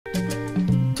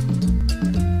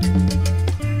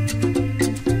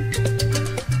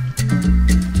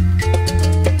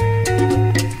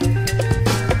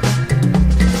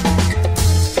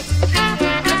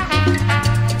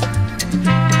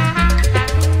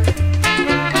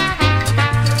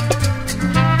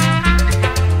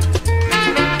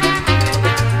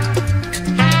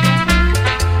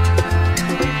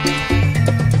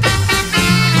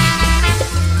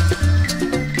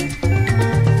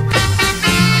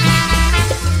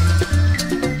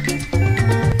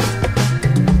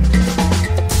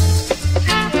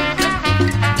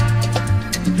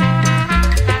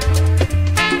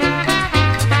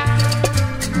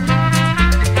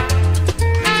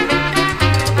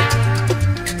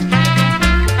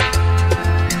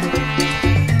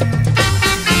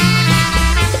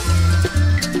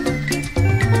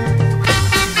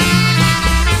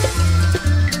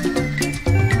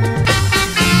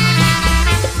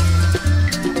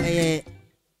se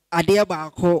adeɛ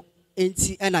baako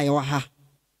enti ɛna yɛwɔ ha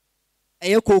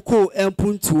ɛyɛ koko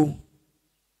empuntuo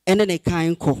ene ne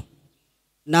kan kɔ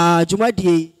na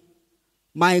dwumadie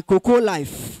my cocoa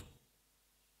life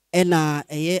ɛna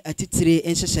ɛyɛ atitire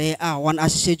nhyehyɛ a wɔn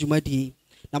ahyehyɛ dwumadie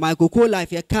na my cocoa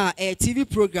life yɛ ka TV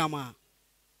program a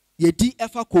yɛdi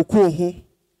ɛfa cocoa ho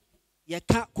yɛ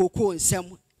ka cocoa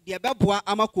nsɛm deɛ bɛboa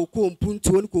ama cocoa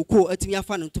mpuntuo ne cocoa atumi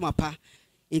afa no ntoma pa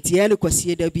enti yɛ ne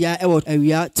kwasie da bia ɛwɔ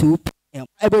awia 2 pm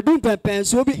ɛbɛdum pɛmpɛn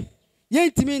so bi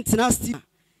yɛntimi ntena sti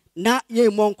na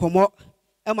yɛmmɔ nkɔmɔ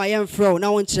ɛma yɛmfrɛ na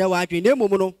wɔn kyerɛ wadwe na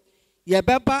mmom no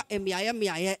yɛbɛba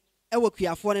emiayɛ ɛwɔ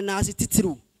kuafoɔ ne naase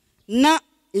titiriw na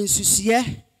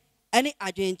nsusuɛ ɛne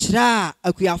adwenkyerɛ a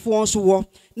akuafoɔ nso wɔ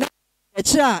na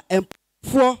ɛkyerɛ a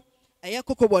emfoɔ ɛyɛ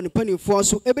kokobɔ ne panimfoɔ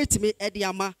nso ebetimi ɛde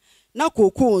ama na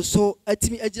koko nso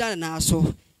atimi agyina na so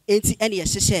enti ɛne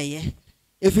yɛhyehyɛeɛ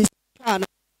efi na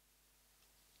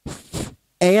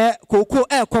ɛyɛ koko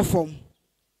ɛkɔfom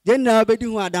yenna bɛdi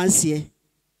ho adanseɛ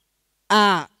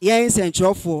a yɛn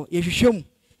nsɛnkyerɛfoɔ yɛhwehwɛm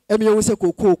ɛmeɛwo sɛ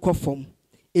koko kɔfom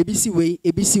ebisi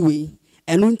wei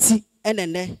ɛno nti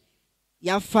ɛnɛnɛ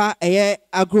yafa ɛyɛ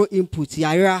agro input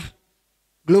Yayra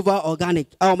global organic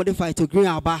a modified to green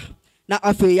aba na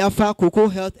afi yafa cocoa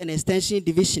health and extension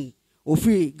division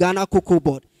ofiri Ghana Cocoa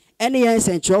Board ɛne yɛn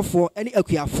nsɛnkyerɛfoɔ ɛne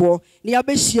akuafoɔ ne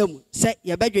yɛbɛhyia mu sɛ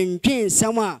yɛbɛdwendwen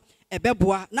nsɛm a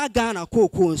ɛbɛboa na Ghana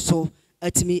cocoa nso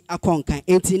atimi akɔnkan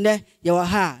enti nɛ yɛwɔ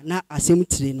ha na asɛm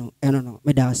tire no ɛno no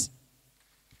medas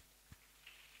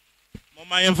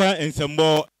mama yɛmfa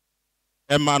nsɛmbɔ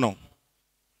ɛma no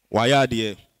wayɛ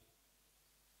adeɛ.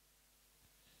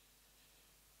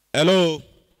 Hello.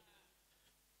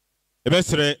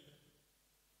 Ebesre.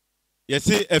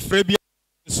 Yesi efre bia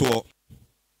so.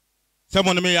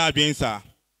 Someone me ya adwen sa.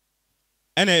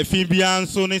 Ena efin bia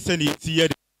nso ne se ne ti ye.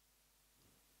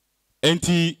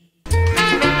 Enti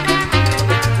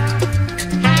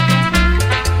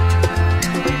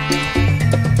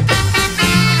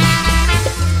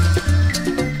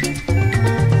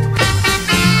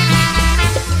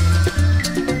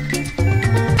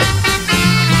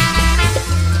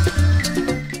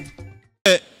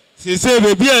se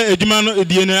baby eduma no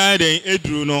edie no aden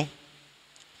eduru no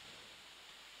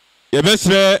ye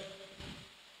besre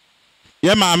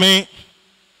ye maame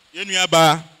ye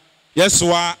nuaba ye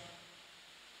soa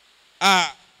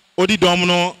a odi dom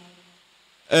no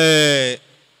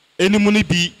enimu ni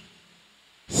bi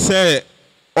se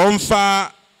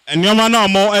onfa enwoma na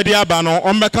omo edi aba no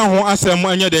ombeka ho asem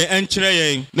anya den enkyere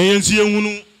yen na yensu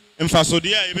yehunu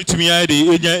mfasode a yebetumi ya de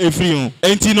enya efiri ho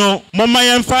enti no momma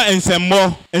yemfa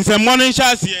ensemmo no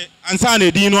nhyase ansa na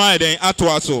edi no ayeden ato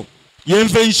aso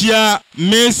yemfa nhyia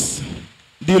Miss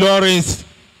Dolores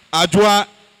Adwa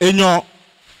Enyo.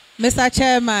 Mr.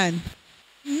 Chairman,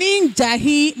 ninja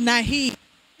hi na hi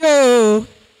yo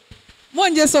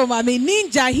monje so mami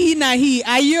ninja hi na hi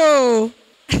ayo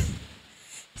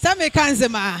same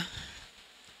kanzema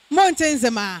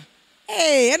montenzema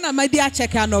ena madi a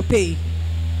check no pay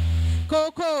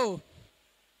Coco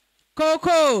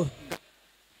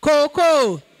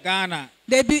Ghana.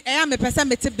 They be I am a person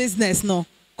with business no.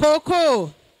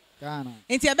 Coco Ghana.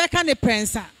 Inti abeka ne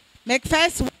prensa. Make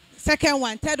first, second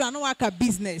one, third one no work a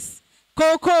business.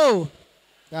 Coco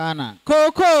Ghana.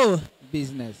 Coco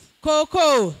Business.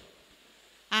 Coco.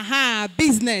 Aha,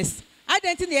 business.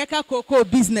 Identity eka Coco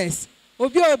business.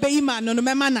 Obi obey man no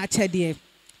mema na chedie.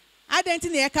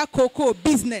 Identity eka Coco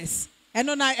business.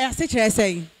 Eno na say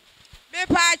saying. Me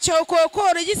pa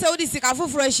chokoko register odi sika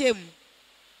foforo hyem.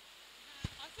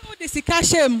 Oso odi sika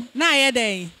hyem na aye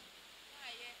den. Na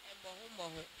aye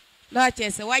emmoho. Na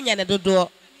chese wanya ne dodo. Na aye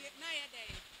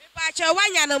den. Me pa cho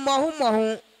wanya ne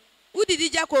mmoho. Udi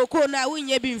dija koko na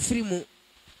wunya bi mfiri mu.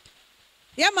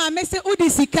 Ya ma me se odi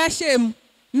sika hyem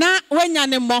na wanya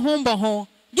ne mmoho.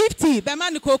 Gifty be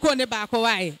man koko ne ba ko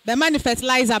wai. Be man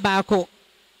fertilizer ba ko.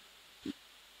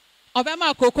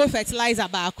 Obema koko fertilizer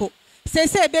ba ko.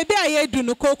 Say baby aye do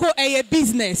no cocoa a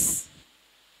business.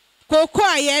 Cocoa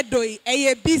aye do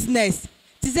a business.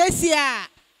 Tizesi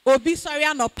obi sorry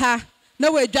anopa.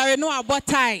 No we jare no about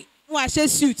tie. No ashe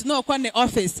suit no kon the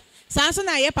office. Sanso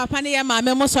na ye papa ne ye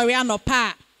mama mo sorry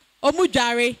anopa. Omu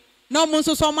jare no mo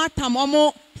so matam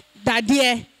omo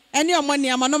dadie. Any omo ni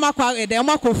ama no makwa e de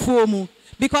omo akofo mu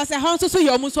because e hon so ye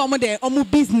omu so omo de omu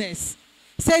business.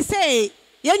 Say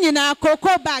ye nyina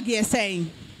cocoa bag ye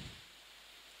saying.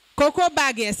 Cocoa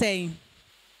bag you're saying.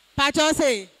 Pacho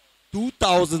say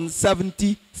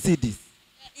 2070 cedis.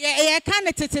 Yeah, can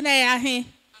it in a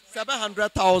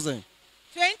 700,000.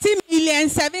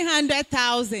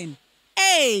 20,700,000.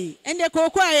 Hey, and the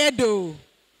cocoa I do.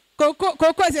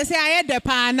 Cocoa say I had the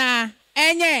pana.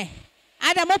 Enye.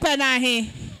 Adam open ahe.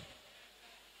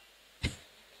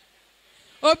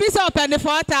 Obi so open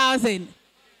 4,000.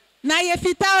 Na ye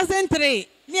 1,003.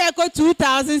 Ni go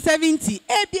 2,070.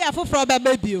 Ebi afofro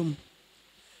babium.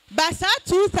 Basa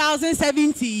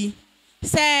 2,070.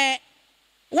 Say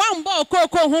one ball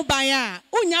cocoa who buy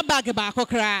unya bag back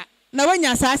okra. Na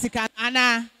wenya sasika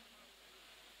ana.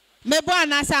 Mebo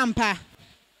anasampa.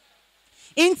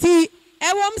 Inti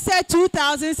ewom say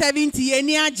 2,070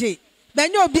 eni aje.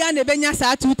 Benyo obi ane benya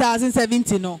sa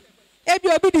 2,070 no.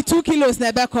 Ebi obi di 2 kilos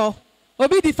na beko.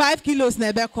 Obi di 5 kilos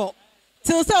na beko.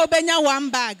 Till say obenya one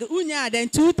bag. Unya then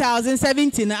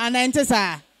 2,070 na anente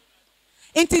sa.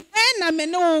 Inti na me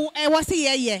no wasi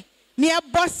ye. Ni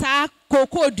ebo sa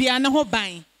cocoa dua na ho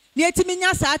ban. Ni etimi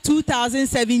nya sa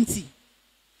 2,070.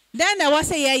 Then I was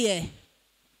say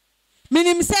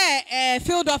minim say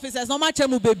field officers no match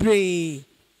mu bebre.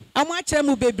 Amachre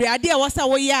mu bebre ade a wasa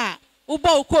wo ya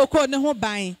uba cocoa ne ho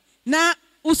ban. Na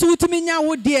usu utimi nya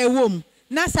wo de ewom.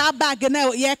 Na sa bag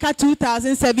na ye ka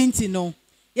 2,070 no.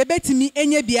 Ye betimi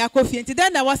enye bia kofi nti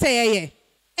then I was say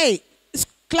hey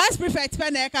class prefect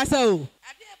pen e ka so.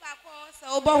 Ade ba ko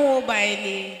so uba ho ban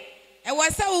ni. E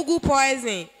wasa ugu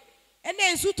poison.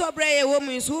 Ene nsu tobre ye wo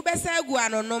mu nsu be sa gu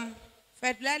anonom.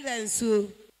 Fertilizer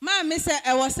nsu. Ma me say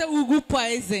e was ugu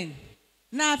poison.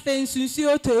 Na afen sunsu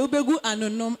oto ubegu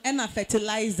anonom e na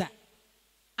fertilizer.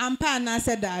 Ampa na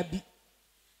se dabi.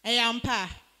 E ampa.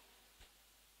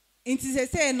 Inti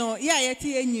se no ya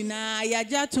yeti enyina ya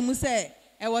ja tumu se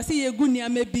e was ye gu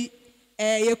niam bi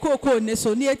ye cocoa ne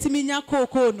so ne etimi nya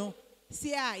cocoa no.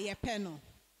 Si a ye pe no.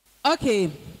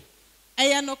 Okay.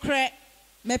 Eya no kre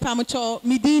me pamucho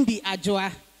midindi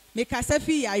ajoa. Me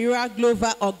kasafi Yayra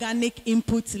Global Organic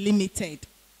Input Limited.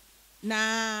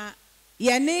 Na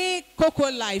yene Cocoa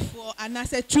Life for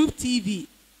Aiynase Troop TV.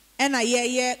 Ena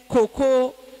ye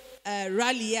Cocoa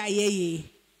rally ye.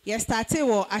 Ye started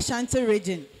wo Ashanti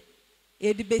region.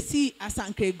 Ye di besi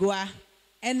Asankregoa.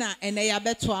 Ena ya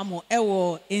beto amo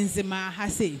ewo enzima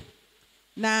hase.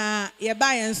 Na ye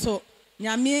ba yenso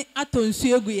nyame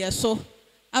atonsu egu ye so.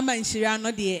 Ama nshira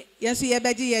no de yeso ye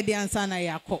beje ye de ansa na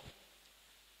yakọ.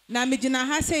 Na mejina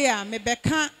ha se ya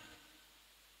mebeka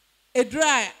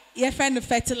edra ye friend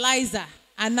fertilizer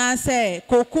anase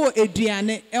cocoa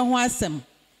eduane eho asem.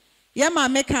 Ye ma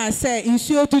meka se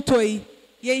nsuo tutoi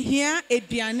ye hia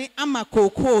eduane ama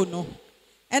cocoa no.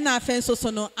 Ena afen so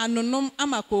no anonom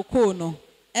ama cocoa no.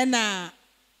 Ena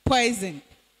poison.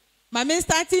 Ma me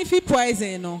starting fi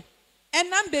poison no.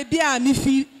 Enam baby a mi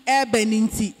fi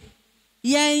urbaninti.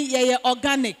 Yen ye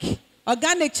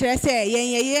organic chere say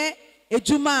yen ye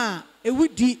ejuma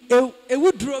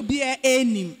ewudro bia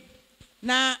enim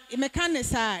na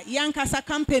mekanisa yankasa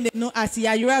company no as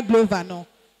Yayra Global no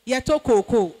yeto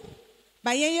cocoa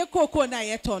ba yen cocoa na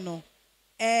yeto no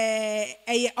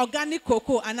organic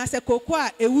cocoa anase cocoa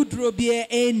a ewudro bia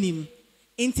enim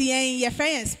inti yen ye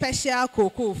fe special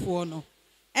cocoa for no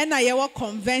ena ye wo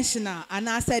conventional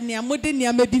anase ne amode ne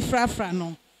amedi frafra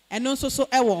no eno nso so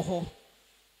ewo ho.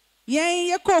 Yen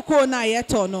ye cocoa na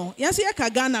yeto no. Yen so ye ka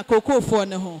Ghana cocoa for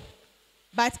ne ho.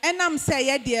 But enam say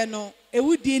ye de no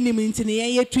ewudi nim ntini yen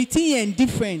ye treating yen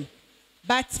different.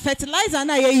 But fertilizer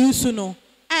na ye use no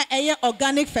ye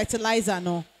organic fertilizer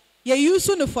no. Ye use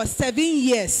no for 7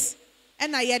 years.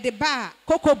 And ye de ba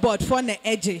cocoa board for ne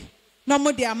edge. No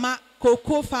mo de ama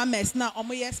cocoa farmers na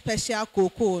omo ye special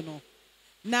cocoa no.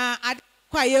 Na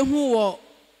kwa ye hu wo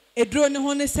edro ne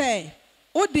ho ne say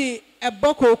o de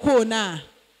ebo cocoa na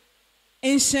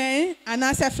Inshen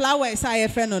anase flowers a ye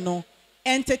friend no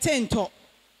entertain to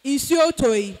insuo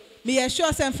toyi me ye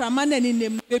sure say frama na ni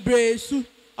nem bebresu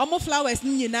omo flowers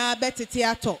ni nyina betete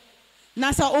ato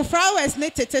na sa o flowers ne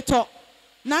tete to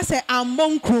na se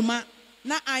amon kruma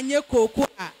na anye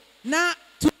cocoa na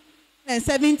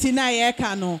 270 na ye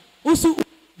ka no usu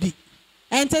bi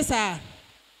ente sa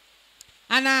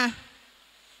ana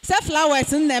se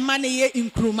flowers ne ma ne ye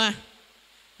inkruma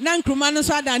na nkruma no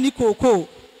so adani cocoa.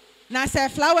 Na se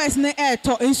flowers ne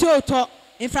to nsuo to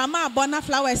inframa abona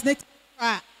flowers ne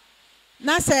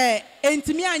na se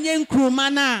entimi anye nkruma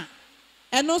na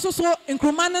eno so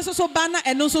nkruma ne so bana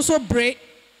eno so bre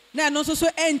na eno so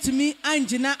entimi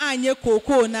angina anye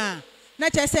cocoa na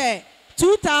che se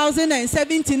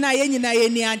 2017 na ye nyina ye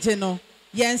ni age no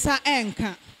yensa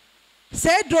enka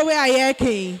se drowe aye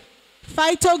ken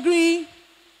phytogreen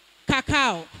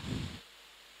cacao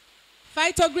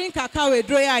e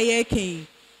drowe aye ken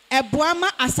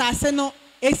Ebuama asase no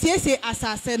esiese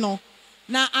asase no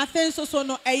na afen so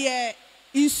no eye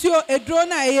insuo edro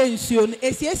na eye insuo no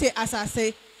esiese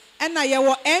asase ena ye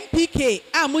wo MPK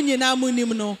a munyina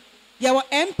munim no ye wo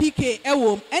MPK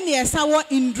ewom ena ye sa wo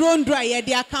indrondro a ye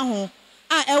de aka ho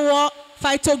a ewo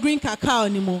phytogreen cacao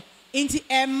ni mo inti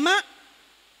emma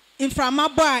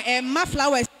inflammable emma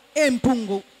flowers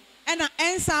empungo ena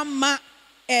ensa ma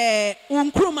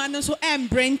unkruma no so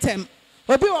embrentem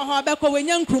obi wo ho abekọ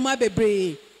wenya nkruma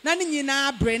bebre na ne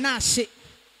nyina bre na ahye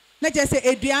na je se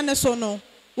eduane so no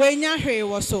wenya hwe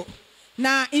wo so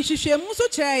na nhwehwemu so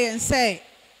kire yen se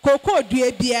cocoa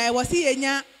dua bia wo se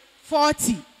yenya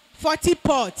 40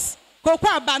 pots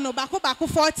cocoa aba no bako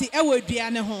 40 ewo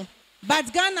eduane ho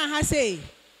but Ghana ha say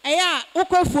eya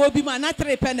ukofu obi ma na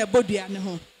 3 pe na boduane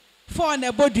ho 4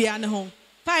 na boduane ho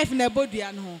 5 na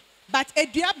boduane ho but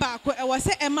edua bako ewo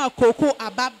se ema cocoa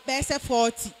aba bese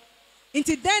 40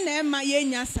 inti den na ema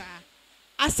yenya sa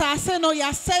asase no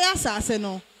ya say asase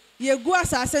no ye gu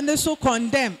asase ne so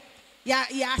condemn ya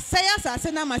say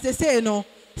asase na ma se no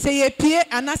se ye pie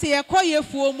anase ye koye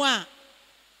fuo mu a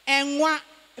enwa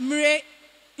mre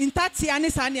intatia ne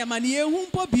sa ne ma ne ye hu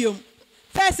mpo biom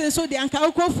first so de anka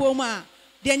ukofuo mu a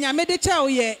de nyame de cha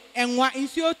ye enwa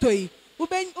nsuo toyi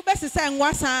ubesesa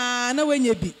enwa sa na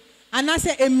wenye bi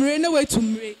anase emre na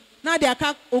wetumre na de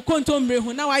aka okonto mre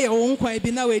hu na wa ye wo nkwan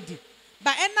bi na wedi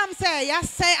ba enam se ya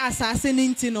say asase ni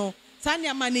nti no sa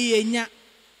ne ma ne ye nya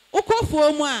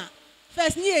ukofuo mu a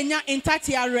first ni ye nya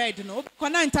intatia red no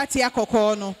kona intatia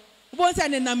kokko no ubon se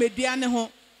ne na medua ne ho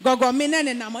gogome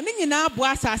ne nam ne nyina abo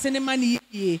asase ne ma ne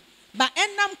yie ba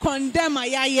enam condemn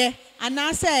ayaye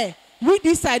anase we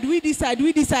decide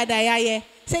ayaye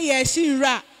say ye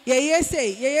shinra ye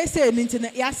say ni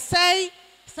nti ya say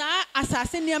sa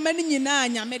asase ne ma ne nyina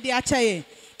anyame de achaye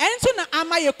enso na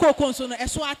ama ye kokko so no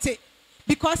eso ate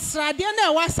because srade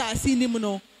na e wasase ni mu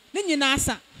no ne nyina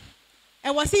asa e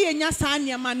wase ye nya sa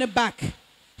anyama ne back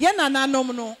ye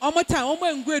nananom no omota omo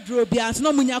engweduro bia so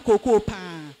no munya kokko pa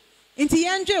inti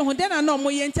yendwe ho de na no mo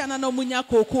ye ntia na no munya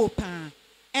kokko pa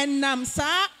enam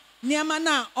sa niama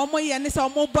na omo ye ne sa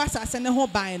omo bo asase ne ho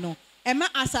ban no ema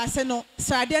asase no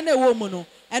srade na ewo mu no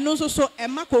eno nso so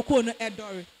ema kokko no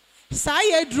edore sa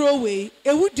ye duro we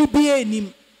ewudi bi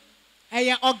enim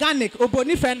eya organic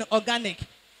oboni friend organic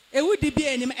ewudi bi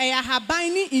enim eya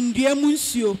haban ni ndua mu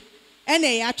nsuo ena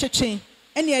eya twetwen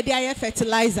ena ye de aye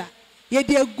fertilizer ye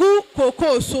de gu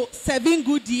kokko so 7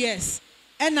 good years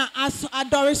ena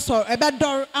adore so ebe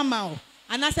dor amao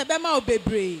anase be ma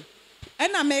obebre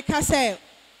ena meka say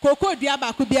kokko dua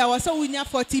ba ko bia wo se wunya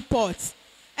 40 pots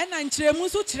ena nchiremu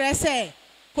so kire say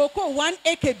kokko 1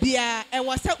 acre bia e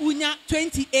wo se wunya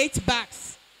 28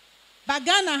 bags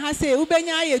bagana ha say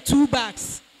ubenya ye 2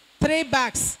 bags 3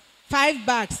 bags 5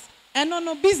 bags eno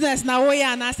no business na wo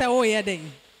ya na say wo ye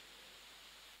den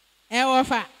e wo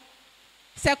fa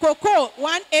se kokko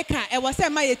 1 acre e wo se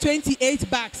ma ye 28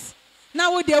 bags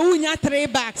now we dey wunya 3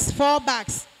 bags 4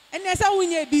 bags and esa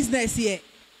wunya business here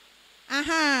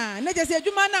aha na je se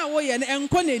adwuma na wo ye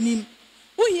enko nanim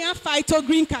wuhia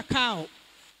phytogreen cacao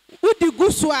wudi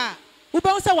guso a wo be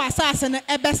se wasase no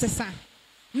ebesesa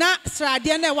na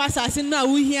srade na wasase no a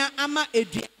wuhia ama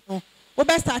edua no wo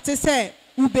be start se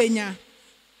ubenya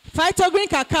phytogreen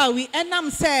cacao we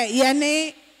enam se ye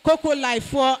ne Cocoa Life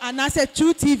for anase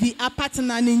 2 TV a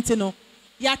partner ninti no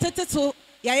ya teteto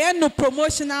ya no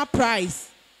promotional price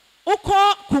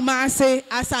uko Kumase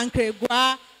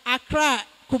Asankregwa Accra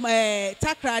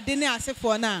Takra de ne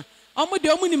asefo na omo de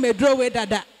omo ni medro we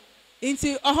dada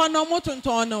nti oho no mo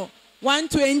tonton no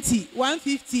 120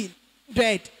 150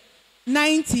 100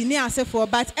 90 ne asefo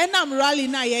but enam rally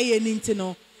na ye ninti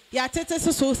no ya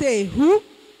teteto so say who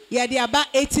ya de aba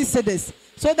 80 cedis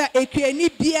so that ekwani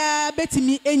bia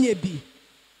betimi enye bi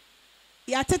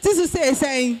ya teteto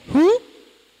say who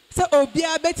so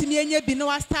obia betimi enye bi no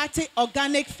wa start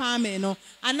organic farming no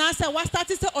anasa wa start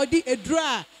say odi edru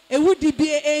a ewudi bi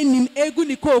enim egu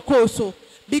ni kokoo so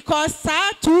because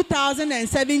sa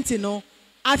 2017 no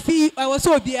afi e was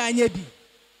obia anya bi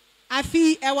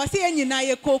afi e was enyina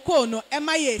ye kokoo no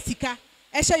ema ye sika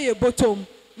e hye ye bottom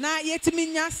na yetimi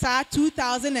nya sa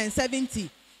 2017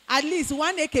 at least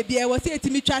 1 acre bi e was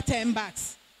yetimi twa 10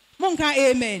 bags monka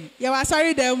amen ye wa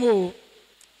sorry dem o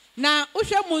na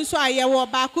uhwe mu nso aye wo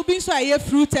ba ku bi nso aye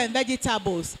fruit and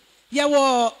vegetables ye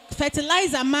wo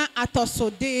fertilizer ma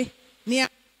atosode ne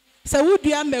se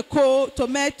wudua meko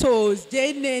tomatoes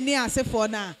jene ne asefo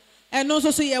na eno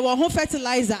nso so ye wo ho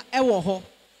fertilizer e wo ho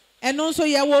eno nso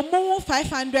ye wo mu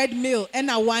 500 ml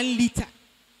na 1 liter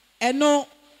eno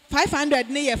 500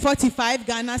 ne ye 45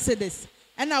 Ghana cedis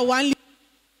na 1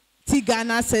 liter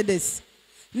Ghana cedis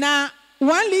na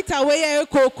 1 liter we ye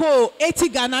cocoa 80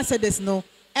 Ghana cedis no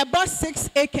about 6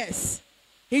 acres.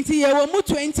 Into ye wo mu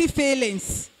 20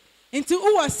 failings. Into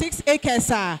uwa 6 acres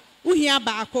uhia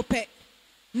baako pe.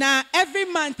 Na every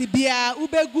month bia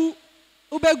ubegu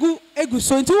egu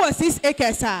so into uwa 6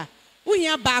 acres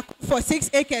Uhia back for 6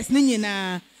 acres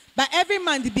ninyina. But every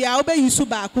month be a ube yusu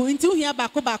baako. Inti uhia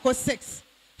baako 6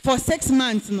 for 6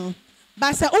 months no.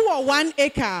 But say uwa 1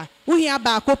 acre uhia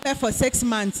baako pay for 6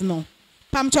 months no.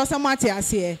 Pam chosa mwati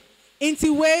asiye. Inti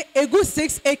we egu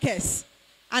 6 acres.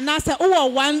 And I say uwa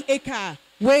 1 acre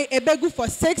we ebegu for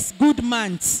 6 good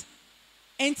months.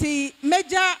 Inti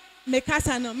major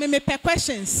mekasa no me pe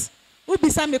questions.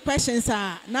 Ubisa me questions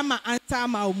na ma answer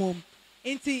ma umum.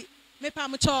 Inti me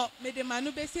pamucho me de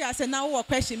manu besi ase na wo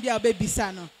question bi a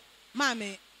obebisa no.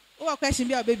 Mame, wo question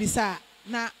bi a obebisa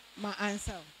na ma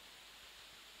answer.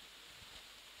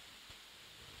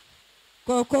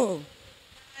 Coco.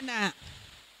 Na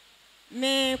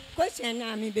Me question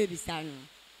na me bebisa no.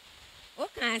 O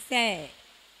kan say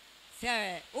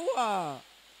wo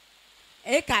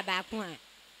eka ba ko a.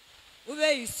 Wo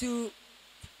be isu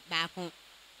ba ko.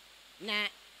 Na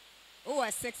wo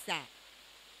 6 a.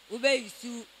 Wo be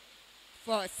isu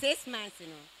for 6 months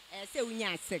no. Say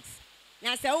unya 6.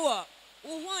 Na say wo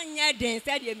nya den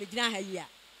say de me gina ha yi a.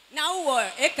 Na wo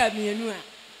eka mienu a.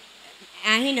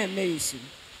 Ahina me isu.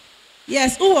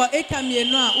 yes, uwo eka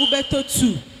mienu a ubeto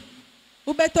 2.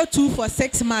 Ubeto 2 for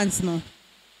 6 months no.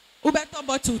 Ubeto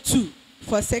bottle 2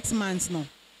 for 6 months no.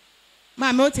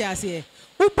 Mama oti ase.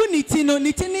 Ubu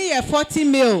nitini ye 40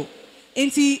 mil.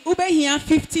 Inti ube here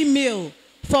 50 mil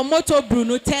for motor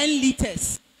Bruno 10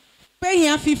 liters. Ube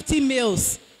here 50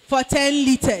 mils for 10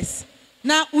 liters.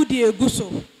 Na udi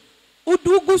eguso.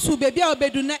 Udu gusu baby a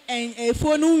obedu na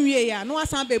phone unwie ya no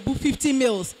asan bebu 50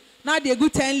 mils. Na de egu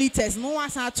 10 liters no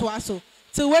asan to aso.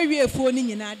 Till we wie phone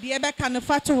nyina de ebe ka no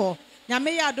fato ho.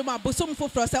 Nyame ya adom abosom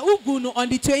foforo say ugu no on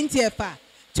the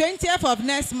 20th of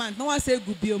next month no one say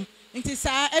gubiom. Inti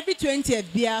sa every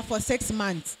 20th beer for 6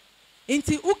 months.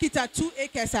 Inti ukita 2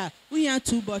 acres we have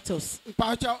 2 bottles.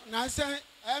 Pacho na say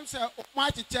say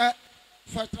machiche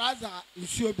fertilizer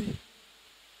nsuo bi.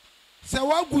 Se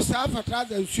wa gu sa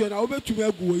fertilizer nsuo na obetumi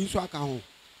agu wo yiso aka ho.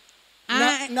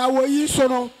 Na wo yiso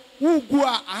no wo gu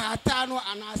ahata no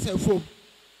anase fom.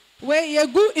 We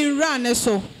yegu in run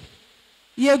so.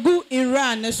 Yegu in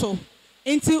run so.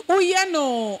 Inti uye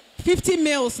no 50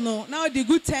 mils no. Now the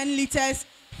good 10 liters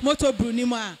motor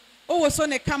brunima. Oh, so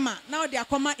ne kama. Now they are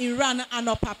coming in run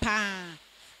anopapa.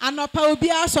 Anopa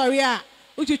ubia sorry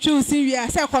uchuchu sinwia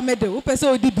say comedy. Upese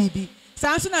odi bibi.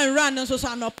 Sanso na run so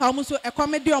anopa mu so e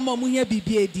comedy omo mu hia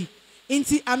bibi edi.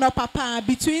 Inti anopapa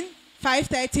between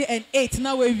 5:30 and 8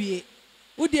 na we wie.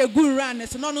 Udi egu run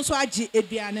so no so agi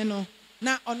eduane no.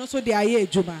 Na ono so de aye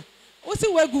ejuma. Usi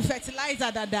wegu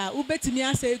fertilizer dada ubetimi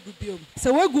ase egu biom.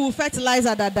 So wegu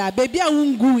fertilizer dada baby a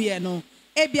wungu ye no.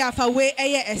 Ebi afa we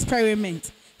eye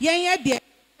experiment. Yen de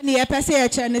ne ye pese ye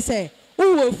kire ne say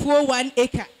uwo fuo 1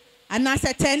 acre and na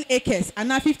 10 acres and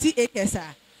na 50 acres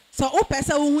so o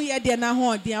pese wo hu ye de na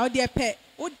ho de o de pe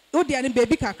o de ne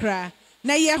baby kakra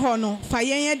na ye ho no fa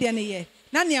yen de ne ye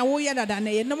na ne wo ye dada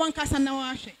ne ye no wan kasa na wo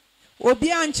ahwe obi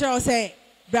ankyere o say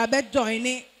bra be join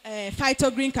ne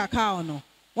phyto green cacao no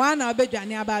wa na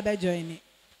obedwane aba be join ne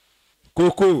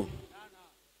Coco.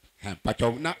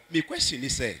 Pacho na me question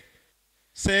is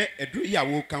say edru ya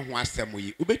wo ka ho asem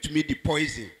yi obetumi di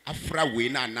poison afra we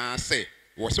na say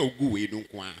wo say ogu we no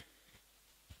nko a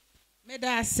me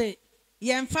da say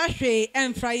ye mfa hwe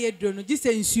emfra ye dro no gise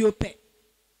nsuo pe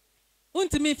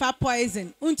untumi fa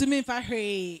poison untumi fa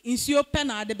hwe nsuo pe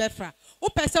na ade befra wo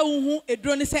pese wo hu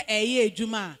edro ne say eye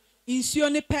adwuma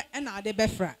nsuo ne pe na ade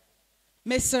befra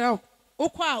mesra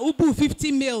okwa ubu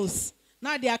 50 mils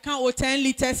na de aka o 10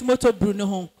 liters motor brew no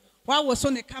ho wa wo so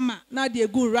ne kama na de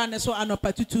egu run so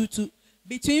anopa tututu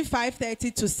between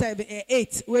 5:30 to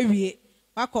 8 we wie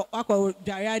wako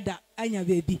dwarada anya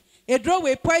baby edro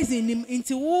we poison nim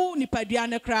inti wo nipadua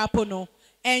ne krapo no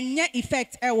enye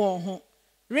effect e wo ho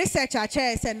research a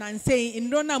chair say nan say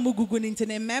indro na mugugu ninti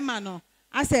ne mema no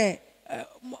ase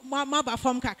ma ba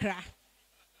form kakra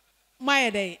my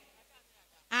day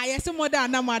yes moda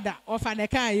na mother of an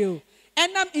kan yo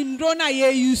enam indro na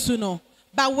ye use no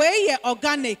but we ye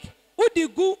organic udi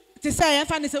gu to say yan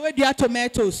fan say we dua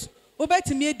tomatoes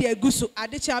obetimi de agusu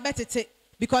adechi abetete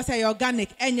because e organic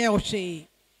enye ohwe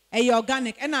e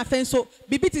organic and afen so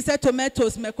bibi to say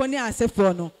tomatoes mekoni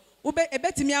asefo no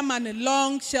ebetimi ama ne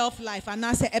long shelf life and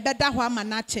I say ebeda ho ama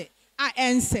na che a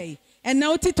ensay and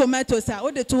now ti tomatoes are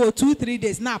o de to 2-3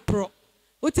 days na pro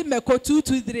uti meko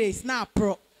 2-3 days na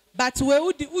pro but we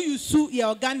udi use ye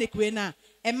organic we na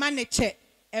e manage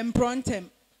emprontem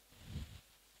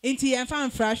inti yen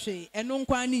fan frahwe eno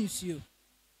nkwa ni nsuo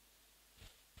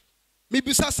mi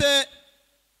bisa se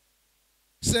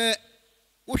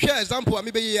wo hwe example a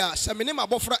mi be ya se me ne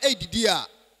mabofra edidi a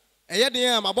eye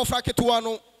den a mabofra ketewa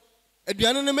no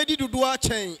aduane no medi dodo a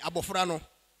chen abofra no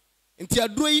nti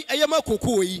aduro yi eyema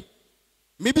koko yi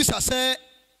mebisa sɛ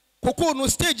koko no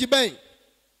stage ben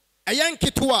eyan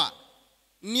ketewa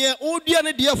ne odua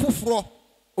ne de afoforo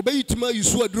obeyituma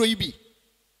yusu aduro yi bi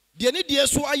de ne de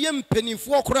so ayem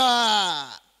panifo kora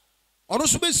ɔno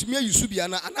so besimi yusu bi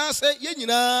ana anase ye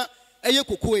nyina eye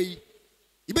koko yi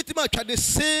ibetima atwa the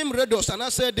same redos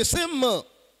anase the same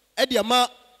ediama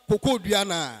koko dua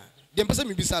na de mpese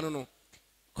mebisa no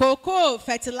Cocoa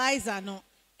fertilizer no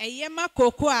eyema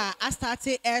cocoa a start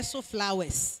air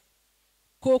flowers.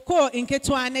 Cocoa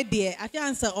inketua ne de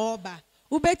afiansa oba.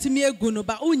 Ubetumi egu no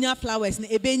ba unya flowers na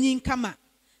ebenyin kama.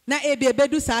 Na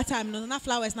ebedu saa time no na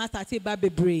flowers na start ba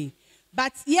bebre.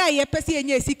 But yeah ye pese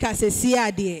enye sika sesi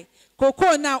ade.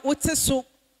 Cocoa na wote so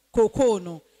cocoa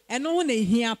no. Eno ho na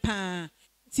ehia pa.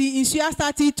 Ti insua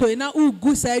start to na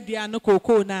ugu saa dua no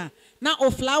cocoa na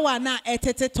o flower na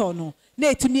etete no. Na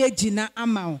etumi agina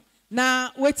ama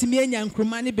na wetumi enya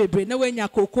nkruma ne bebre na wenya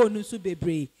cocoa no so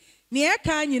bebre ne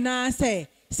eka nyina se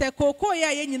cocoa ya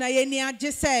ye nyina ye ni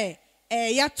age se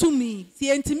ya tumi ti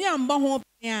entimi amba ho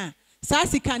a saa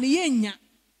sika ne yenya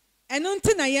eno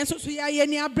nti na ye so ya ye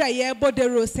ni abra ye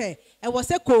bodero se e wo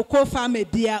se cocoa farmer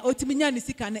bia otimi nya ne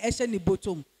sika ne ehye ne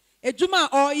botom ejuma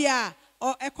oya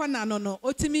o ekona no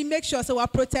otimi make sure se wa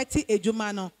protect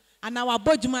ejuma no ana wa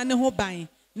bojuma ne ho ban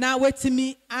na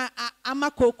wetimi ama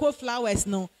cocoa flowers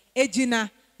no ejina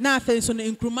na afenso no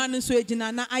nkruma no so ejina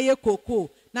na aye cocoa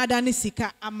na da ne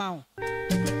sika ama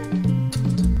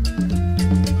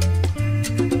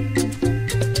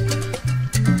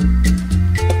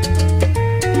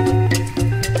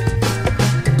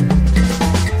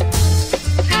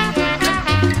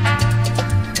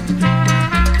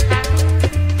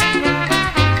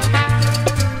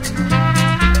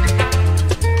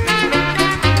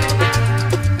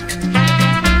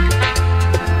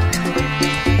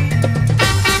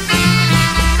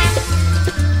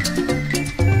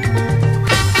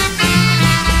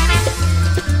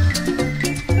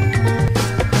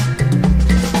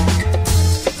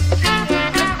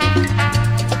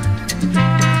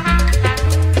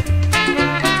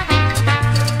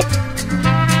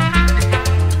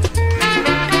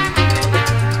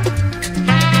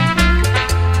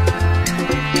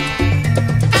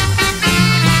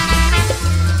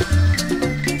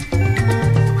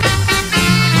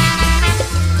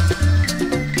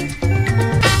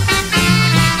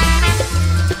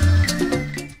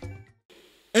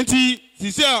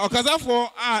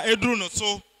okazafo a edru no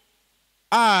so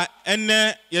a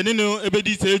enne yene no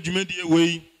ebedi se dwumadi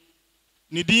wei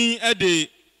ni din e de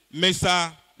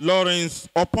Mr. Lawrence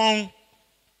Opon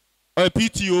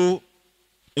PTO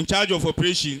in charge of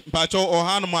operation mpacho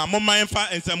ohanu ma momma enfa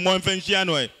ensemo enfa nhia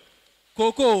no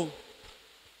Coco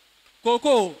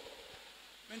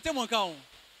mentemo kan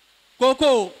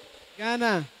Coco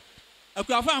Ghana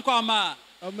akuafa nko ama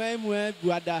omaimu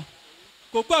buada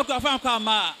Coco akuafa nko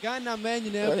ama Ghana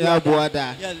manyina ya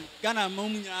buada Ghana mamu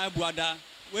nyina buada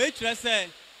we kire se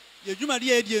ye dwumade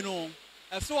ye die no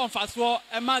eso onfaso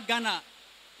ema Ghana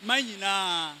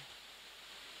manyina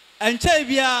enche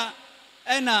bia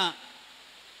ena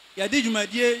ya di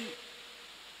dwumade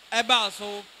eba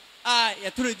so a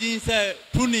ya turu din se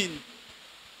pruning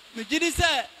me gidi se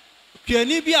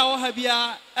kwani bia wo ha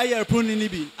bia ayer pruning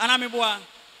bi ana meboa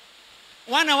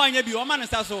wana wanya bi o ma no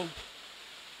saso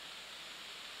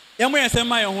yamo yese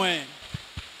ma ye ho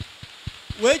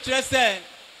we kire se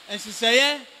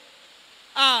ensiseye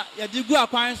a ya di gu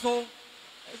akwan so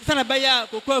sana be ya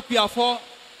Coco akuafo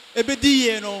ebedi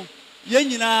ye no ye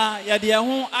nyina ya de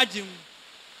ho agim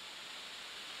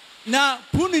na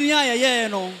pruning ya ye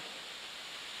no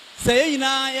se ye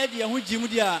nyina ya de ho gim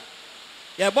dia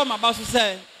ya bo maba so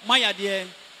se maya de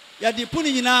ya de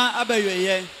pruning nyina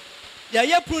abayeye ya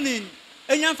ye pruning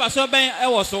enya mfaso ben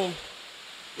ewo so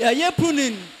ya ye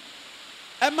pruning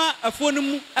ema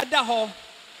afonum ada ho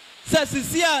se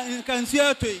sisi a nkansu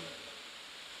atoi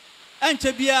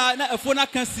enche bia na afona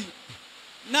kasi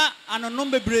na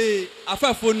anonom bebre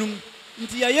afafonum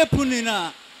nti ya ye pruning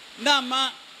na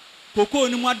ma Coco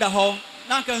ni mu ada ho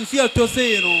na nkansu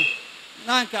atose no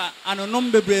na nka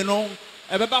anonom bebre no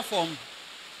ebeba form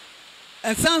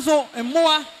ensanso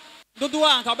emmoa dodo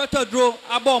a nka beto dro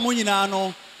aba omo nyina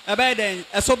no ebe den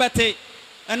eso bete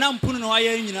enam punu no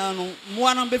aye nyina no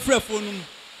mmoa no be frafonum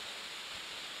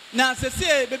na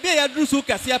sese bebe ya dru su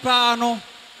kase pa no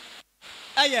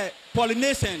aye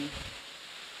pollination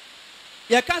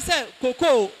ya ka se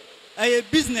Coco aye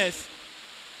business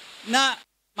na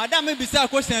madam be say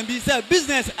question bi say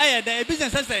business aye the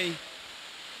business say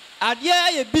ade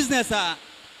aye business a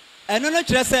eno no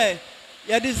kire say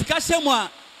ya discussion mu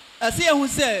a ase ehun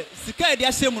say sika e de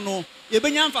ahyem no ye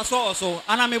benya mfa so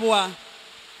ana meboa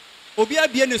obi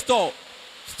abie ne store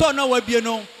no wabie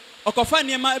no okofa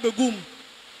niema ebegum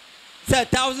say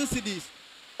 1,000 cedis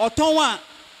oton wa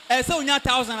say onya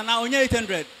 1,000 na onya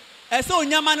 800 say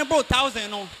onya man bro 1,000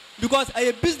 no because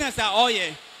a business are all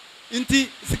ye nti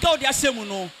sika odi ahyemu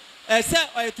no say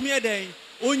oyetumi eden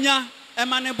onya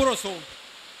emane bro so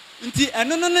nti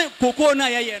eno no ne koko na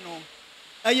ye no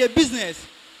a business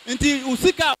nti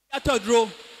usika atodro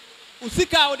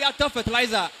usika odi ato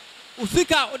fertilizer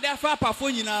usika odi afa pafo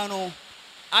nyina no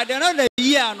at the end of the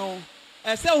year no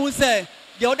say who say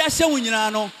the other show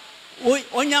nyina no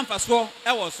onya mfaso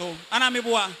e wo so ana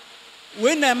meboa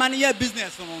we na man ye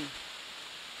business no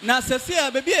na sese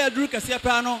a baby e duru kase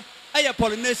pa no e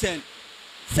pollination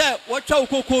say wotwa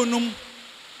koko num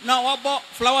na wabo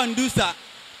flower inducer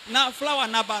na flower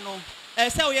naba no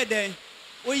say we den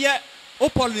we ye o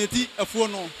pollinate afuo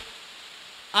no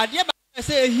ade ba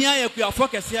say ehia ye kuafo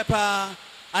kase pa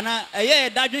ana eye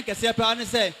dadwen kase pa ne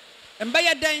say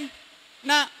mbeye den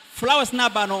na flowers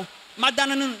naba no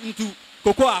madana no ntu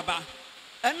koko aba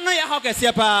enno ya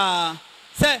hokese pa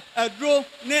say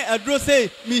adro say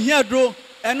me here adro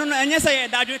enno no enye say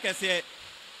dadwe kese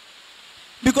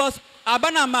because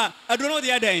abana ma adro no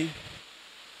de den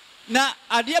na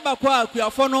ade ba kwa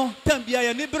kuafo no tambia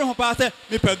ya ni bere ho pa say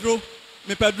me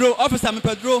pedro officer me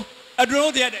pedro adro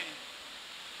no de den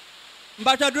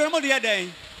mbata adro no de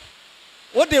den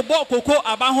wo de bo koko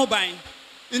aba ho ban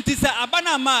nti say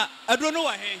abana ma adro no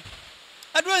wa he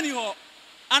adro ni ho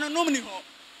anonom ni ho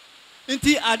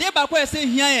nti ade ba kwa say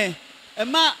hia ye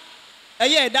ema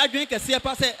eye dadwen kese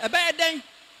pa say ebe eden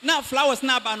na flowers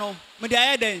na aba no me de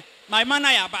eden my man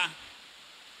na ya ba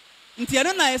nti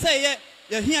eno na say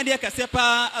ye hia de kese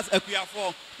pa as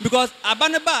akuafo because aba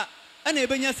ne ba na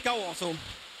ebenya sika wo so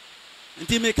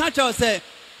nti me ka cha say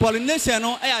pollination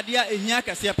no e ade a ehia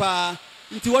kese pa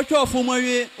nti wotwa ofo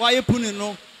mawie waye punu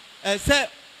no say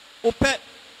ope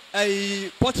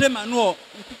portrait manual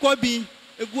nkukọ bi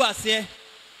egu ase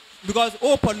because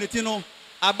all pollinate no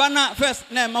abana first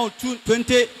na ma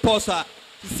 20 posa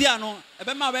sia no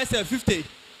ebe ma we say 50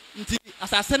 nti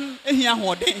asasen ehia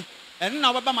hoden en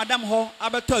na baba madam ho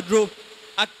abeto adro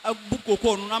abu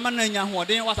koko no na ma na nya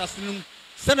hoden wasasenum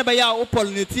se na be ya o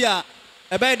pollinate a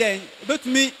ebe den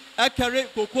betumi akare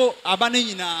koko abana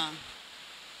nyina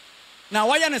na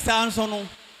waya ne sanso no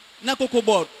na koko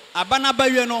board abana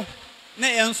bawe no na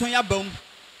enso ya bam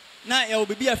na e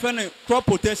obibi afa no crop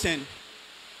protection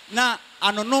na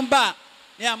anonom ba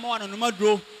ya ma anonom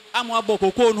aduro amo abo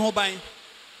koko no ban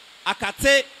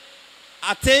akate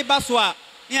ate ba so a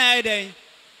ya eden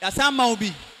ya sama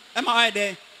obi e ma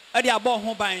eden e de abo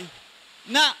ho ban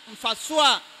na mfaso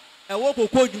a e wo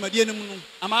koko dwumadie no mu no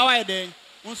ama wa eden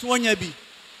wonso wonya bi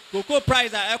koko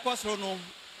price a e kosoro no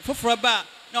foforo ba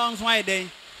na wonso wa eden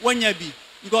wonya bi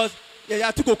because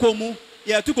ya tu koko mu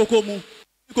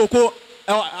koko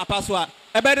apaso a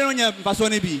ebe de no nya mfaso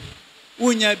ne bi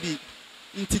unya bi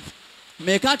nti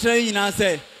me ka kire nyina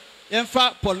say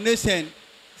yemfa pollination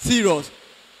serious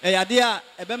yade a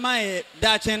ebe ma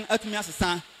dachen atumi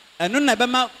asesa eno na ebe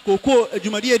ma koko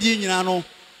adwumade edi nyina no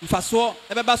mfaso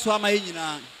ebe ba so ama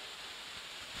nyina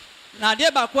na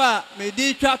de ba kwa me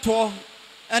di twato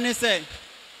ene say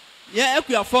ye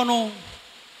akuafo no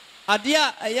ade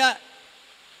a ya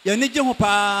ye nige ho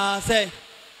pa say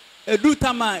edu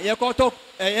tama yekoto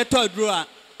yeto aduro a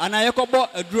ana yekobo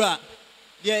aduro a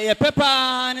ye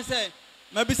pepa ne say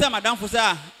mabisa madam fo say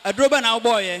aduro ba na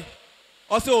wo ye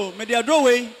also me de aduro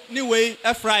we ni we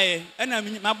efraye na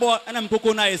mabo na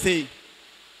mkoko na ye say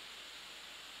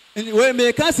we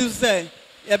me can say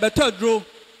ye beto aduro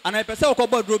ana pese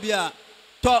okobo aduro bi a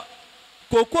to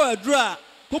koko aduro a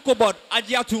koko board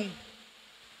agiatum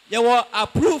ye wo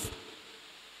approve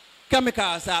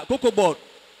chemicals a koko board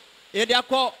ye de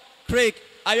akọ Craig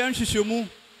iron hwehwemu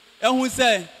ehun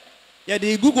say ye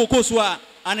de igu koko so a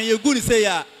ana ye gu ni say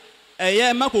ya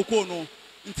eye ma koko no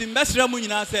nti mbesra mu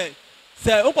nyina say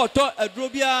ukoto aduro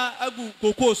bia agu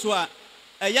koko so a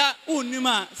eya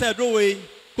unima say aduro we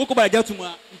koko ba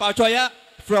jatuma mpacho ya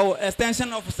from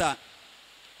extension officer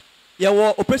ye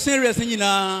wo operation areas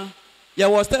nyina ye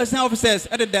wo extension officers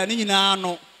at the ni nyina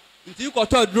no nti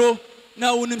ukoto aduro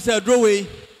na unim say aduro we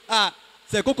a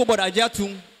say koko ba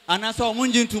jatum ana so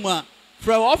munji ntuma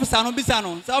from officer no bisa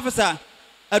no say officer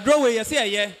aduro we ye say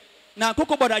ye na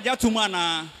koko ba jatum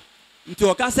ana nti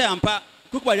o ka say ampa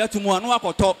koko ba jatum no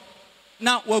akoto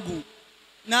na wagu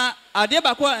na ade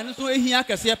ba ko eno so ehia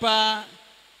kese pa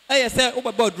eye say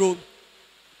ubaba aduro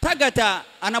tagata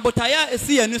anabotaya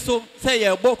esi ani so say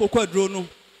ye bo koko aduro no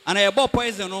ana ye bo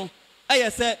poison no eye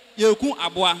say ye ku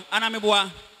aboa ana meboa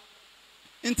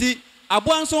nti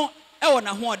aboa nso e wo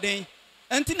na ho oden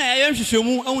nti na ye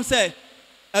hwehwemu ehun say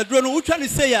aduro no utwa ne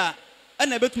sei a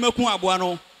na ebetuma ku aboa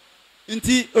no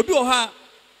nti obi wo ha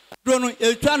aduro no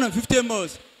etwa no 50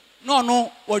 miles no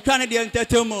no wo twa ne de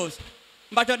 30 miles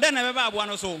mbacho den na beba aboa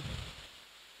no so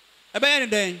ebe ye ne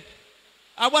den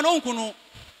aboa no nku no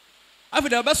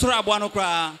afide obesoro aboa no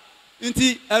kra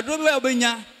nti aduro be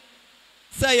obenya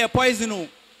say ye poison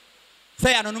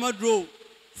say anonom aduro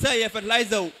say ye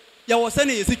fertilizer ya wo se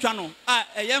ne yesitwa no a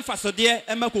eye mfasode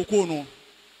ema kokoo no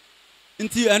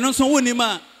nti eno so woni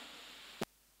ma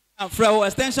afra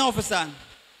extension officer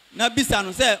na bisa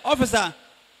no say officer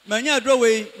manya aduro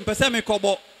we mpese me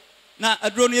kobo na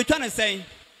aduro no yetwa ne sen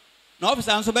na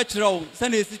officer nso be kire wo se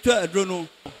ne yesitwa aduro no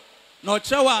na o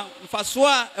kire wa mfaso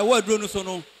a ewo aduro no so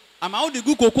no ama wo de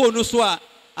gu kokoo no so a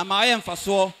ama ye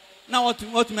mfaso na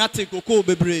what me ate kokoo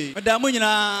bebre madam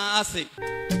nyina ase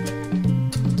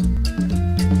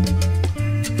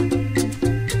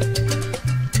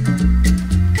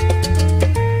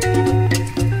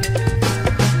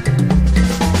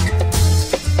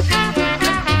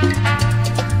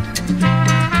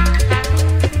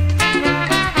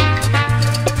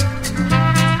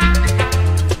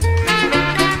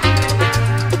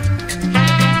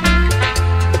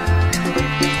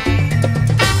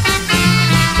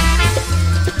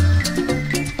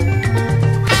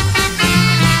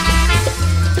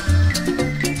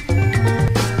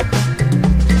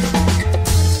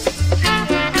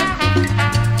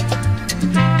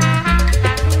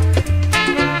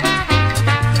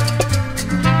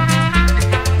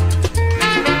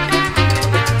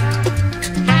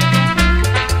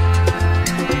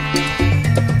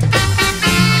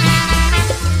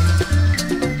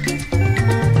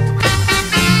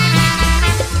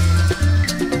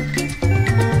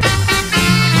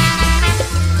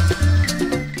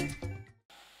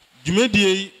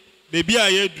Jumedie baby a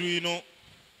yedru no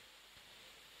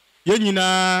ye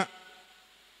nyina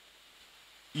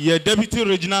ye deputy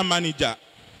regional manager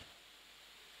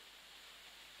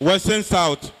Western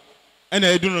South and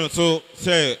I do not so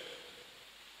say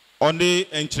only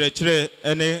enchire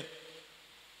ene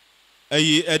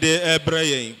ayi ede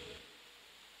ebrayen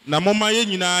na moma ye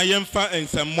nyina yemfa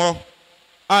ensemmo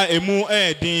a emu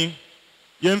edin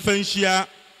yemfa nhia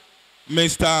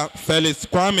Mr. Felix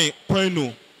Kwame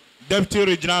Kwenu, Deputy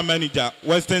Regional Manager,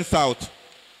 Western South.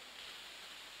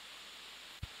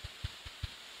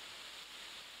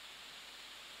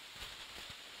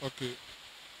 Okay.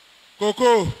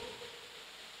 Coco.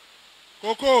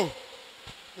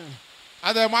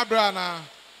 Ade my brother.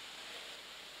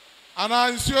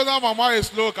 Ana nsio na mama is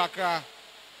slow kakra.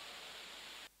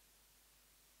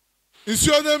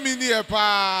 Nsio na mini e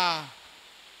pa.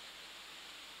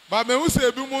 Ba me hu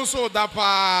se bi mu so da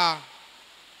pa.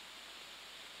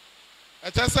 E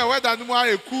chese weather no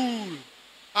are cool.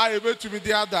 I ebe to me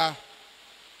the other.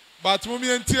 But mu mi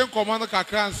entie command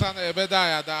kakra nsa na e be da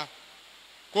ya da.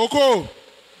 Coco.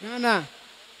 Nana.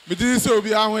 Me di se obi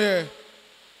ahoye.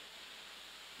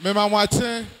 Me ma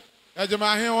mwache.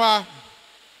 Ejema henwa.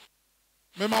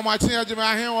 Me ma mwache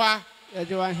ejema henwa.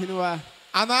 Ejema henwa.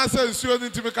 Anase nsuo ni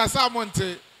ntimi kasa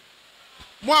monte.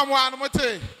 Mo anu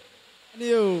mote.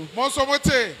 Niyo. Mo so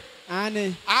mote.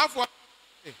 Ani. Afo.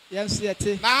 Yes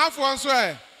yete. Na afo nso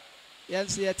e.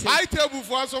 Yes yete. High table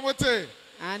for so mote.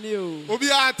 Ani o.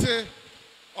 Obi ate.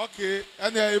 Okay,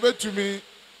 ene ebetumi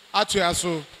atu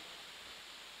aso.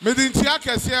 Medinti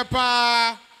akese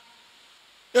pa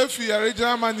efi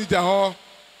regional manager ho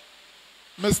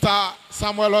Mr.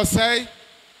 Samuel Osei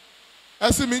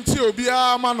esiminti obi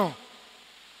ama no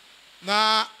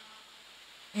na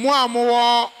mo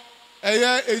amowo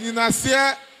eye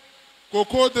Aiynase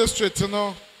Cocoa district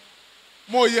no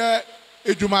mo ye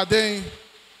edumaden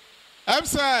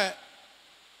say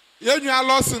yenua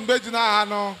Lawson begina ha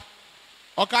no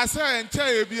okase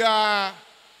enche ebia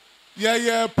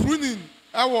ye pruning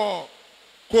ewo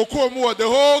cocoa mu the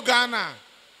whole Ghana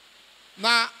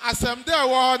na asem there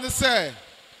wo ne say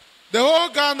the whole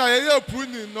Ghana ye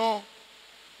pruning no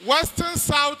Western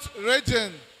South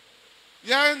region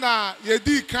ye na ye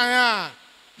di kan a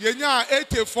ye nya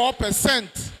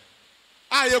 84%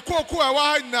 a ye cocoa e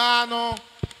wa na no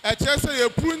e che say ye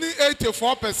pruning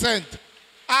 84%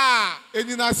 a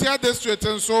Aiynase district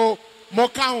nso mo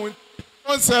kan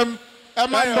ho nsem na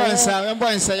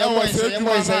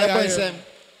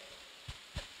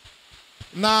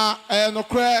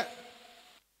nokre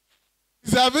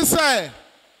say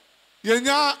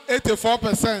yenya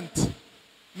 84%.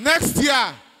 Next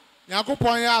year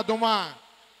yakopon ya adoma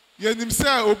yenim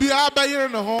say obi abayire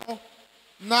ne ho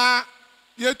na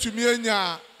yetumi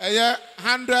enya eye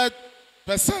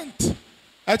 100%.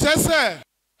 Eche say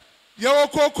ye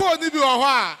okoko ni bi wo ho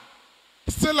a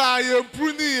still a ye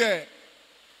impru ni ye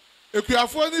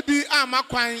ekuafo ni bi ama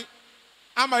kwan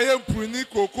ama ye mpuni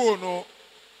koko no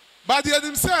but ye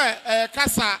dim say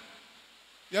kasa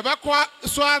ye bekwa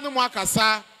so anu mu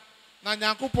akasa na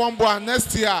Nyankopon bo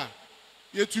next year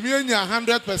ye tumi enya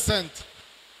 100%.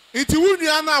 Iti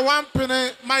wunua na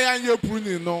wampene ma yan ye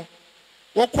puni no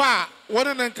wokwa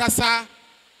wone ne nkasa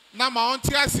na ma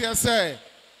onti ase say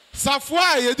safo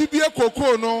a ye di bie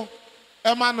koko no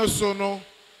ema no so no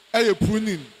ye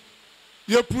pruning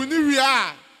ye pruni wi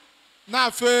a na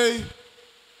afei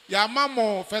ya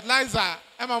mamo fertilizer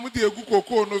ema mu di egu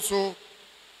koko no so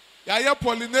ya ye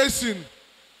pollination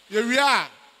ye wi a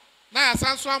na ya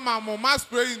sanso amamo mass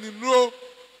spray ni nro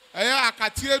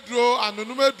akatie duro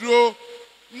anonume duro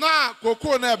na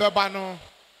koko na ebeba no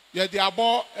ye di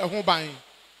abo ehun ban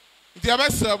nti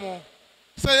ebesemo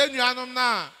say ye nuanom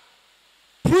na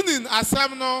pruning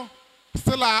asem no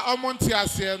still a omonti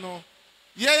ase no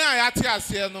ye ya yate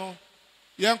ase no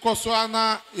ye nkoso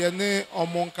ana ye ne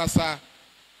omonkasa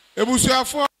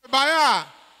ebusuafo baya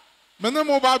mene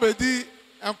mo ba bedi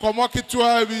enkomo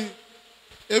kitwa bi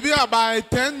ebi about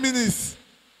 10 minutes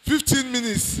 15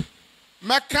 minutes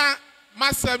meka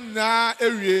masem na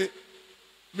ewie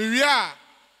miwia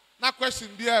na question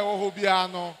bi e wo ho bia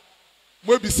no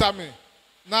mo bisa me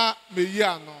na meyi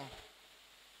ano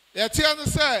ye tie no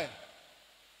say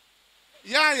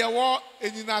ya ye wo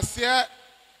Aiynase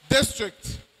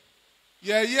district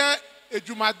ye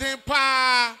edumaden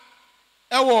pa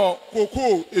ewo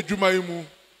koko edumayimu.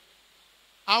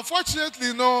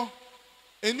 Unfortunately no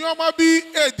enioma bi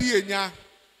edi enya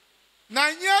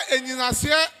na nye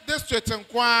Aiynase district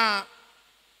nkwa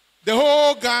the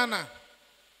whole Ghana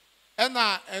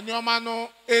ena enioma no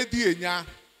edi enya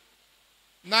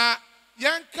na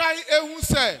yenkai ehu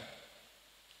se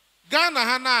Ghana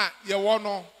ha na ye wo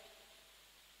no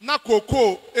na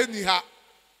koko eni ha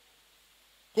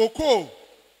koko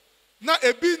na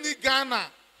ebi ni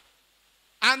Ghana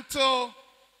until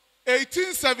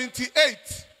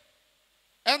 1878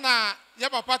 ena ye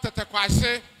papa tete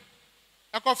kwahye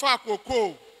ekofa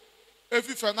koko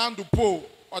efi Fernando Po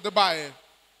odebaye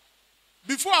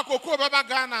before akoko baba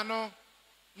Ghana no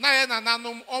na ye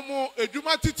nananom omo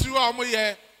edwuma titiri a omo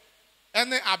ye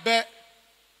ene abe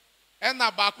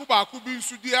ena baku bi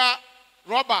nsudia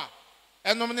rubber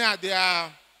enom ne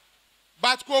adea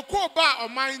but koko ba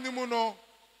oman ni mu no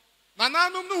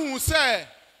nananom no hu se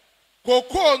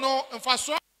koko no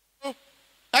mfaso no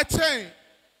echen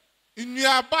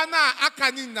nnuaba na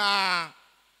aka ni na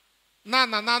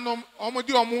nananom omo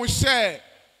di omo hye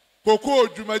koko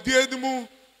dwumadie ni mu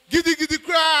gidi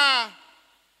kra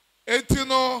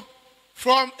etino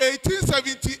from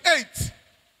 1878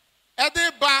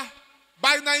 edeba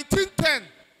by 1910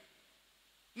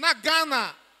 na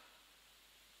Ghana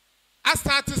I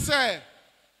start to say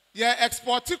ye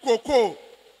exporti cocoa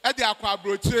at the aqua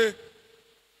broche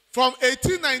from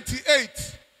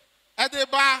 1898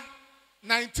 edeba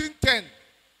 1910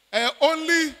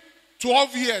 only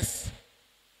 12 years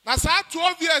na sa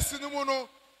 12 years ni mu no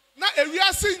na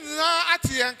ewiase nyina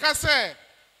ati yenka say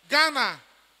Ghana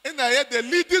in the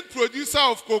leading producer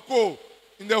of cocoa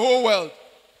in the whole world.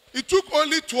 It took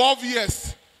only 12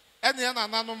 years. And then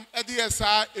ananum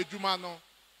ediyesa ejuma no.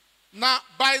 Now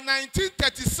by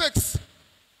 1936,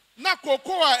 na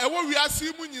cocoa ewo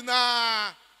wiase mu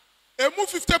nyina emu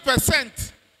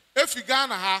 50% efi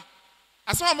Ghana ha.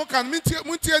 Asama mo kan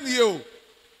muntie ni o.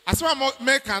 Asama mo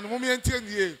make kan mo mentie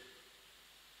ni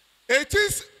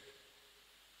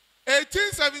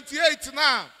 1878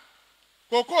 na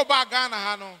cocoa ba Ghana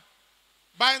ha no.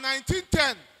 By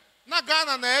 1910, na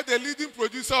Ghana na the leading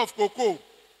producer of cocoa.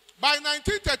 By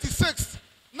 1936,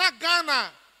 na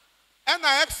Ghana and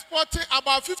I exporting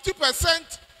about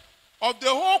 50% of the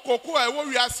whole cocoa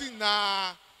we are seeing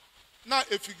na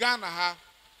efi Ghana ha.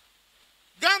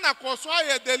 Ghana was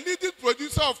the leading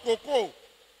producer of cocoa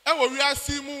we are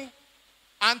seeing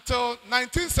until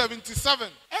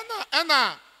 1977. And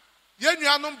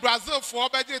Yenuanum Brazil for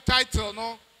better title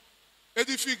no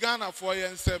edifi Ghana for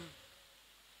yensem.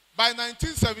 By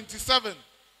 1977,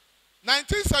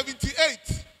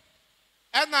 1978,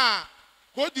 ena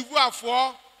Côte d'Ivoire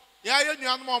for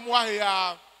Yenuanum omwa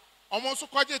ya almost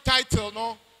kwaje title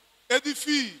no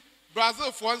edifi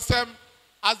Brazil for yensem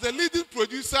as the leading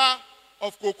producer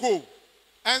of cocoa.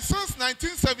 And since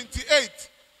 1978,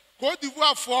 Côte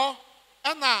d'Ivoire for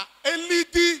ena a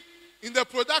leading in the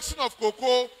production of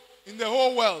cocoa in the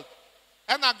whole world.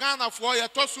 And Ghana for ya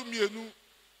tosu mienu.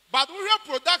 But we have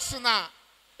production na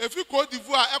if you Côte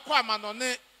d'Ivoire ekwa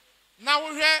manone na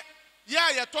we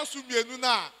ya tosu mienu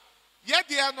na ye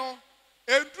de no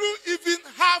endru even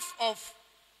half of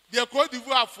the Côte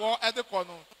d'Ivoire for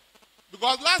edekono.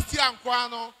 Because last year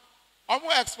ankwano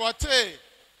Omo exported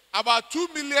about 2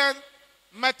 million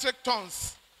metric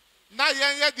tons. Na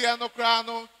yen de no kra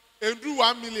no endru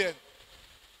 1 million.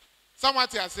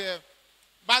 Somewhat I say.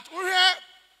 But we have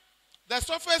the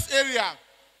surface area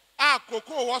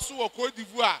cocoa was so Cote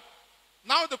d'Ivoire.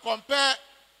 Now they compare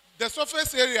the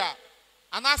surface area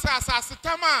and as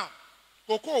tama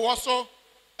cocoa was so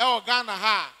Ghana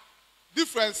ha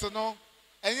difference no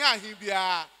and ya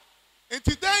hibia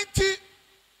into dainty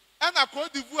and a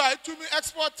Cote d'Ivoire to me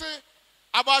exporting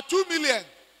about 2 million.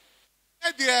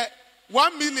 And there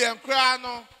 1 million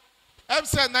crano. I'm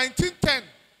saying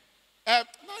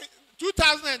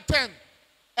 2010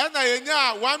 and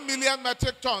I 1 million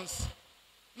metric tons.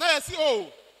 Now I see,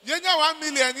 oh, you 1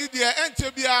 million in the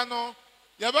Entebiano,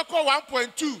 you have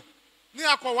 1.2, near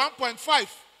 1.5.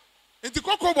 In the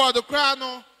cocoa board the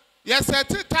crano, yes, a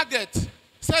target.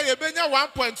 Say you bring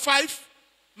 1.5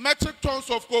 metric tons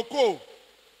of cocoa.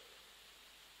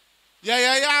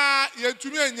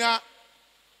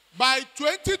 By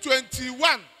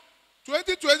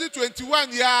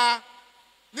 2021, yeah,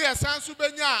 near San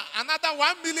Subenya, another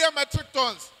 1 million metric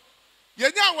tons.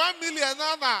 Yenya 1 million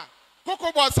nana.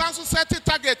 Cocoa board Sansu set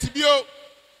target bio.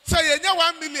 Say yenya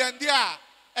 1 million there.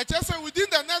 And just say within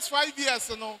the next 5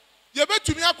 years, no, you bet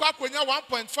to me a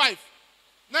 1.5.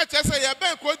 Not just say you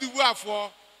bet Cote d'Ivoire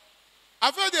for.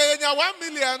 After the yenya 1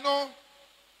 million no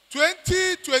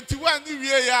 2021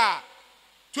 year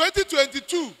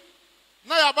 2022.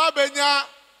 Now you benya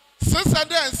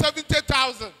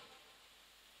 670,000.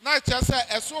 Now just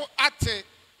say so ate.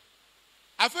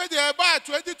 After the about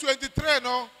 2023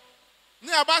 no.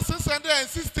 Near about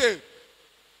 660.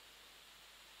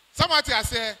 Somebody I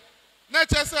say,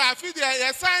 nature say I feel the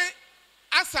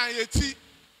assign yeti.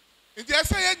 In the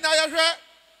essay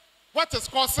what is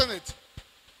causing it.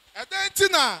 And then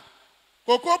Tina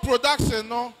cocoa production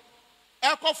no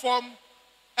echo from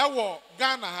Ewo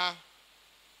Ghana ha.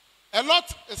 A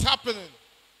lot is happening.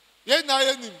 Ye na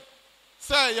yenim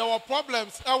say your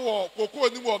problems Ewo cocoa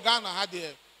ni wo Ghana ha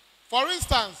there. For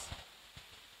instance,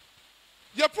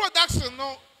 your production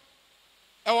no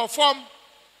our form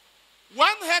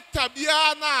 1 hectare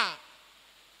biana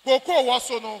cocoa was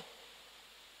no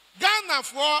Ghana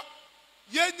for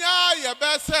yenya ye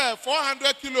best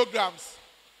 400 kilograms.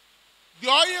 The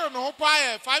oil no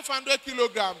pay 500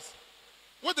 kilograms.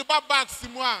 What the back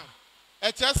simwa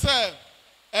et just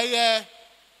a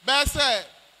best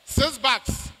 6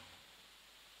 bags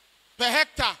per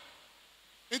hectare.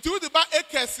 Into the back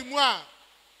acre simwa.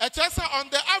 On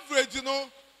the average, you know,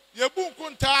 ye boom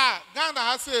kunta Ghana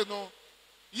has say no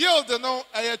yield no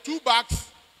 2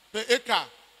 bags per acre.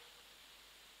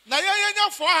 Na ye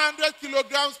 400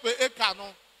 kilograms per acre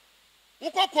no.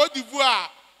 Uko Cote d'Ivoire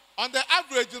on the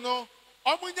average, you know,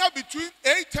 omunya between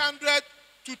 800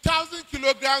 to 1,000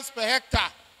 kilograms per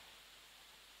hectare.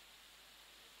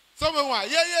 Someone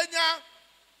ye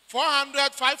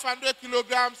 400, 500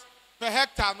 kilograms per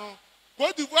hectare no.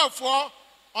 Cote d'Ivoire for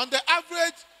on the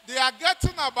average they are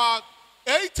getting about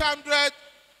 800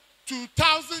 to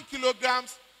 1,000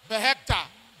 kilograms per hectare.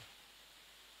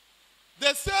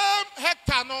 The same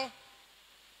hectare no,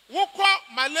 Woko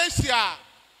Malaysia,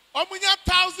 omunya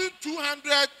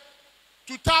 1,200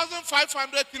 to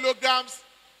 1,500 kilograms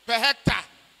per hectare.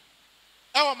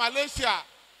 Ewa Malaysia.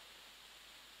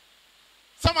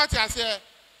 Somebody has said,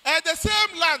 the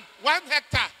same land, 1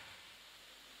 hectare.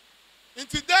 In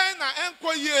today na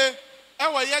enko ye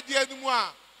ewa yedi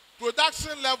anymore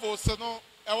production levels no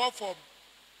ewa form.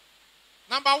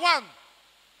 Number 1,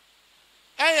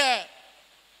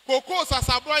 cocoa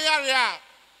sasabro area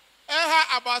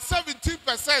about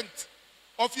 17%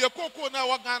 of your cocoa na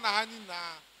wa Ghana hani na.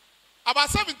 About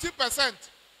 17%.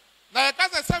 Na you can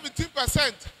say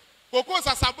 17% cocoa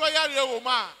sasabro area wo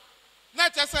ma. Na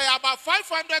just say about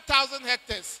 500,000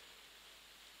 hectares.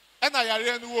 And I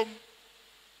area no wo.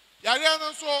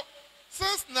 Yayra so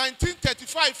since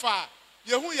 1935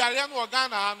 yehu yare no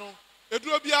Ghana ano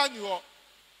eduro bia ni ho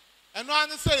eno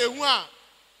an say yehu a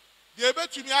de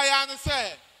betumi aya an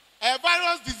say a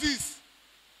virus disease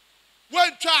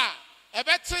when twa e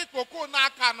beti koko na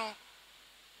aka no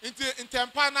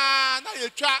intempa na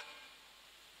yetwa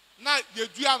na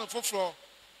yedua no foforo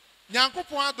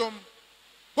nyankopon adom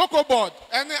cocoa board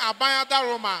ene aban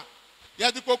adaroma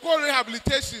ya di cocoa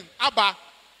rehabilitation aba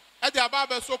e dey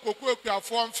aba so cocoa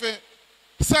ekuafo mfe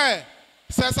say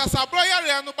sasabro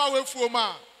yare no ba wefuo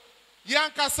ma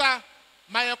yankasa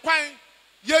my kwan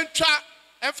yentwa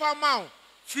efa ma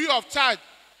free of charge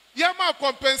yema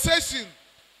compensation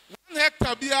 1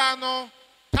 hectare bia no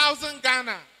 1,000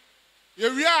 Ghana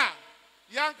yewia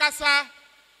yankasa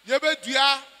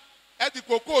yebedua e di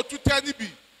cocoa 210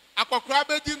 bi akokora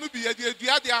bedi no bi ye de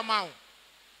adua de ama wo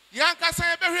yankasa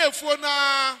ye behwefuo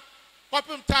na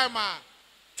popim time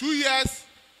 2 years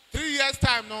 3 years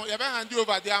time no ye be hand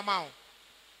over de ama wo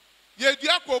ye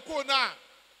dua cocoa na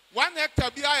 1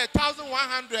 hectare bi a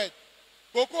 1100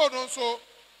 cocoa no so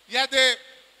ye de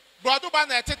broadoba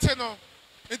na etete no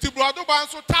nti broadoba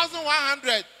so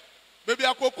 1100 baby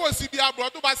a cocoa si bia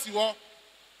broadoba si ho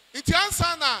nti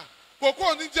ansa na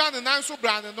cocoa ni gya ne nan so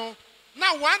brane no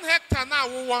na 1 hectare na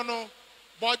wo no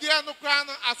body no kra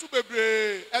no aso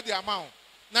bebre e de ama wo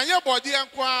na ye body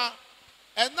enko a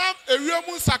enam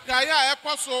ewiamu sakraya a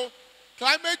ekoso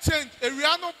climate change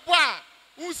ewia no bo a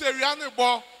unse ewia no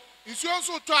bo nsuo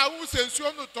so to a unse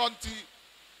nsuo no tonti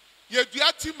ye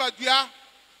dua timadua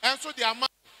enso de ama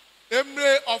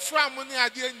emre ofra mo ne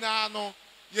ade nyina no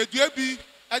ye dua bi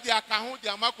e de aka ho de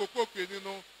ama cocoa kwani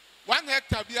no 1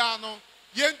 hectare bia no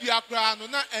ye ndua kra no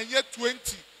na enye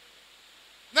 20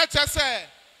 na chese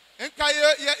nka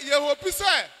ye hope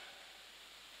se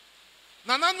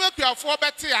nananu akuafo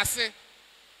beti ase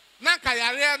na nka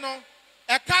yare no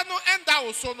eka no enda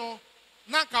wo so no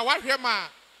na nka wahwe ma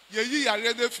ye yi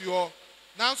yare na fi ho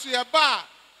nanso ye ba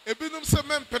ebinum se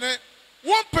mempene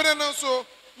won pene no so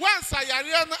wansa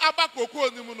yare no aba cocoa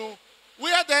nim no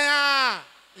we dan a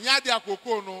nya de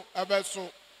cocoa no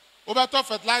ebeso obeto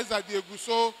fertilizer de egu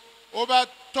so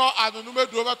obeto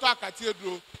anonumedu obeto akati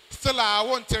eduro still I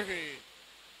won't tell you.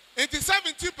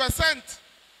 70%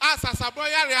 as a sabro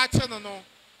yare ache no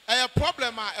a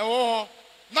problem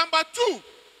number 2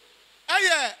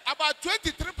 about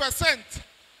 23%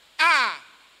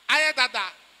 dada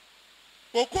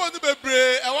cocoa ni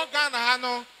bebre e Ghana ha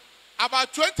no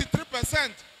about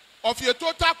 23% of your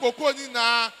total cocoa ni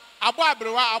na abo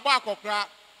abrewa abo akokra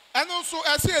eno so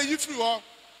ese eyi free ho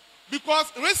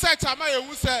because research ama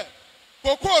ye say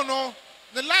cocoa no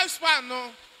the lifespan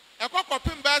no a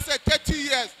copin bear say 30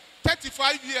 years,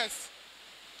 35 years.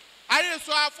 I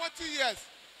saw 40 years.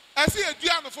 I see a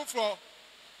diano for floor.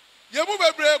 You move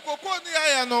a break, cocoa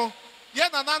near no.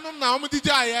 Yet an annum now,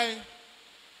 Mudijay.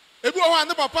 Everyone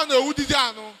the papa no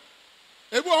Udijano.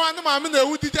 Everyone the mamma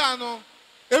no Udijano.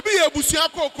 Every a bushia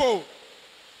cocoa.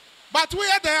 But we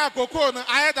had there cocoa,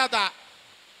 I had that.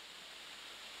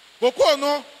 Cocoa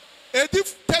no,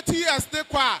 30 years they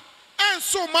qua. And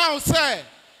so mouse say,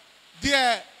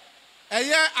 dear.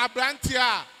 Eye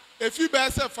abrantia if you be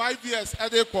say 5 years e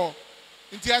dey call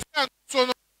nti ese so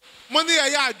no money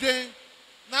eye adwen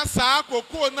na saa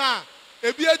cocoa na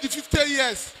e bi edi 50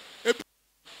 years e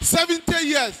 70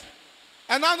 years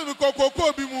and now we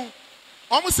cocoa bi mu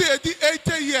almost say edi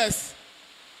 80 years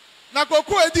na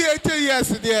cocoa edi 80 years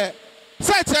there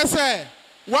say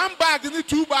 1 bag ni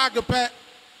 2 bag pe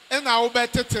e na wo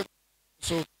betete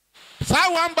so saa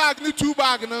 1 bag ni 2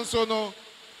 bag no so no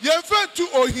ye fa tu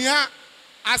ohia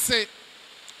ase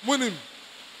munim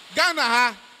Ghana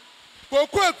ha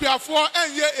cocoa akuafo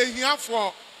enye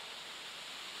ehiafo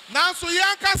nanso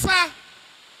yankasa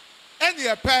ene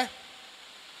epe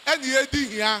ene edi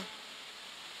hia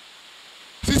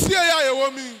sisi ya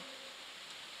yewomi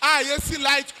yesi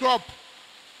light crop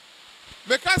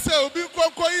meka say obi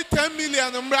konko yi 10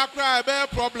 million mbra kra be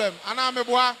problem ana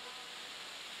meboa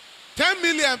 10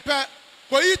 million pe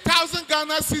ko yi 1000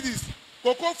 Ghana cedis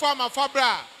cocoa farmer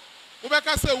fabra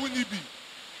Ubeka say we need be.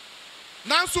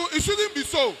 Now so it shouldn't be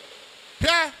so.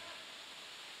 Here,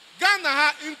 Ghana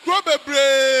ha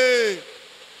incrobebre.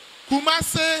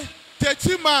 Kumase,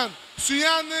 Techiman,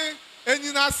 Suyane,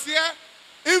 Aiynase,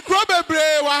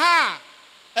 incrobebre waha.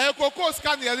 Cocoa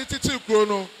scan the little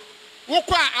chrono.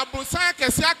 Wokwa abrosan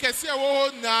kese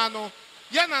wo nano.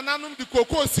 Yana nanum the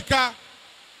cocoa sika.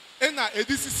 Ena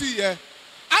edisisi ye.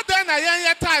 Ada na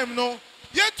yen time no.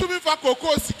 Ye to me for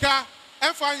cocoa sika.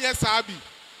 And 5 years abi.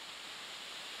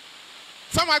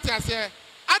 Somebody say,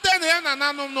 I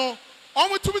don't know no.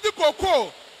 Omo to be the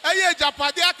cocoa. Eye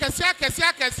japade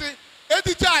akese.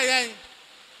 Edi jaye.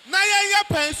 Na ye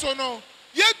pension no.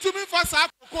 Ye to me for sa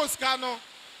cocoa scano.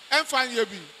 And 5 years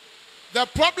bi. The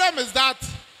problem is that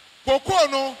cocoa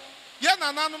no. Ye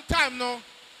nananum time no.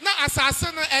 Na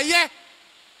assassin eye.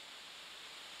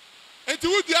 Enti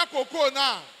wo dia cocoa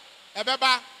na.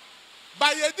 Ebeba.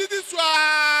 But you did this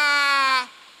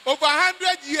over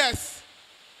 100 years.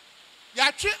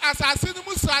 You treat assassin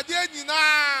Musadie na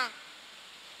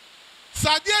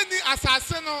Sadie ni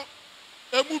assassin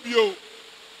emubio.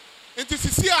 Into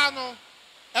Siciano.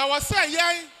 I was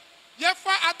saying, ye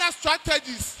for other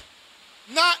strategies.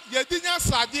 Na ye dinya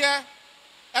Sadie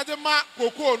edema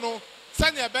cocoa no.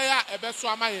 Send ye beya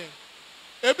ebeswamaye.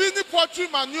 Ebi ni poultry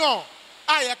manure.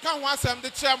 Ye can want some the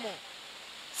chemo.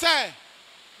 Say.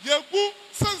 Yegu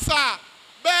since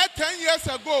 10 years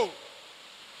ago,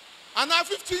 And now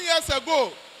 15 years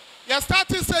ago, you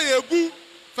started say you go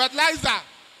fertilizer.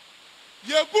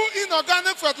 You go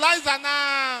inorganic fertilizer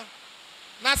na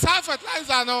sa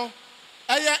fertilizer no.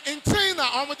 In China,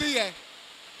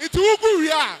 it will go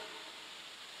here.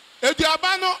 If you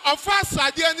abandon a fast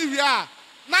idea here,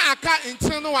 na aka in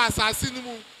China was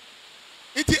asinimu.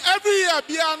 It every year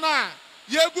be na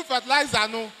you go fertilizer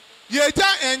no. You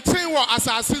ja in China was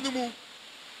asinimu.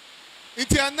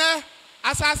 It ane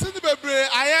asasini bebre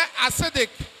aye acidic.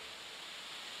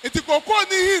 It cocoa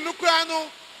ni hi nukura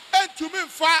no entumi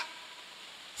mfa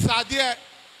sadie.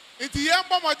 It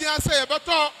yembo modian say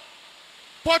beto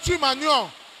poultry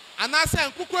manure and I say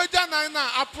nkuku eja na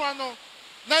apro no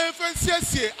na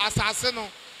yefensiesie asase no.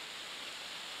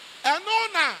 Eno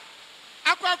na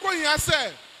akwakwo hia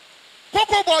say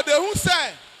cocoa board who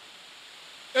say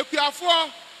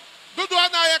ekuafo dodo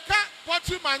na yeka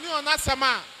poultry manure na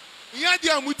sama nya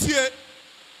dia mutie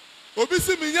obi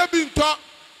si mi nya bi nto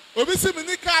obi si mi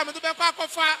ni ka me do be kwa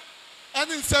kofa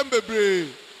ene nsem bebre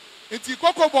enti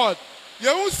cocoa board ye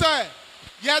who say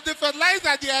ye the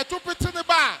fertilizer dey to put in the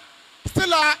bar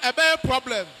still a big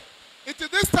problem. It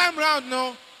this time round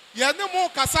no ye no more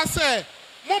kasa say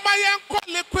mo ma yen ko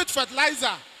liquid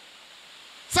fertilizer.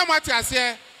 Somebody has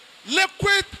here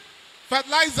liquid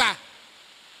fertilizer.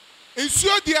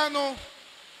 Ensure dia no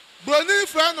broni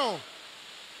frano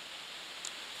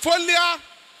foliar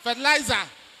fertilizer.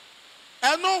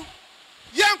 Eno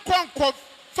yen konko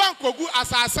fankogu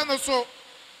asase no so.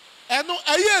 Eno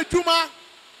eye adwuma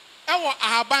ewo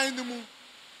ahaban ni mu.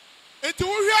 Enti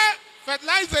wo hwe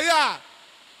fertilizer ya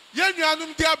ye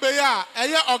nuanum dia be ya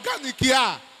eye organic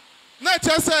ya na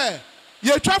che se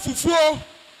ye twa fufuo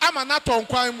ama na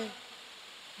tonkwan mu.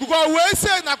 Because we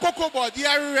say na cocoa board ye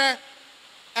rere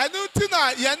enu ti na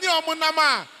ye ni omunam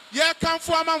a ye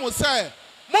kanfo ama mo say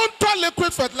monto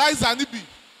liquid fertilizer ni bi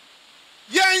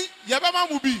yen ye be ma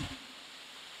mu bi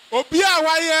obi a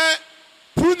wa ye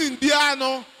pruning bia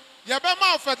no ye be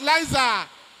ma fertilizer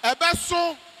ebe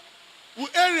so u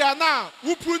area na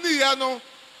u pruni ye no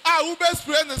a u be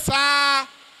spray ne sa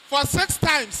for 6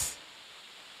 times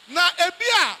na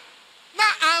ebia na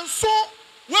anso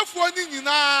wefuo ni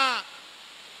nyina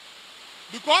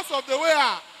because of the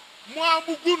way mo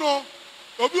amugu no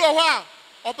obi o ho a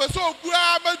opeso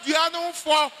ogua madua no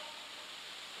fo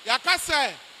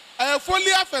yakase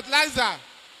foliar fertilizer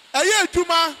eye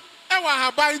adwuma e wa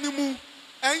haban ni mu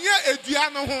enye edua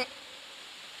no ho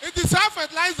it is a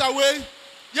fertilizer way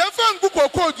ye fa ngu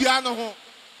cocoa dua no ho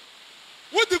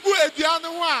wodi gu edua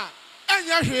no ho a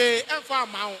enye hwe emfa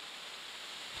amawo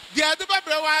de ade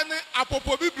bebre wa ne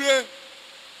apopo bibre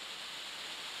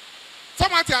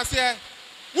somati ase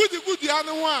wodi gu dua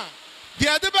no ho a de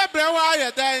ade bebre wa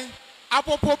ye dan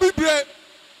apopo bibre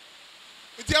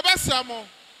iti abasamo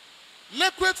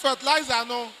liquid fertilizer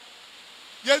no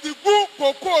ye di gu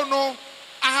cocoa no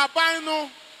ahaban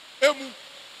no emu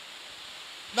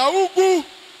na ugu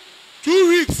 2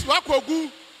 weeks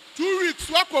wakogu 2 weeks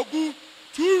wakogu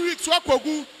 2 weeks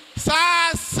wakogu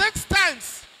sa 6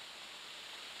 times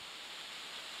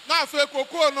na fe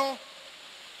cocoa no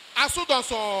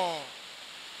asudoso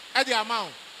e di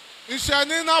amount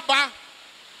ishani na ba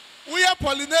we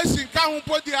pollination ka hu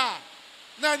podia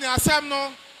na ni asem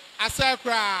no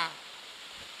asekra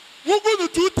ugu no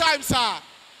 2 times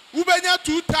ubenya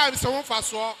 2 times won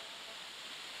faso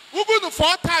ugu no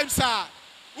 4 times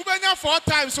ubenya 4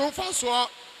 times won faso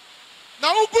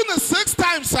na ugu no 6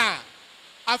 times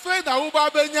afei na uba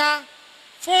benya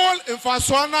full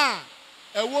infaso na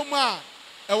ewo ma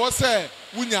ewo se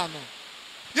wunya no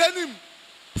yenim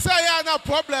say ya na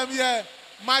problem ye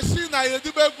machine na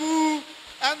yedibegu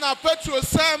na petrol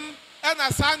sem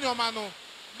na sanyoma no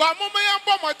ba mo me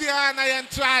yambo modi na yen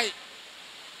try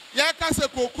ye ka se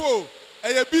cocoa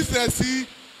eye business yi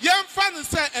yen fa ne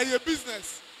say eye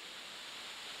business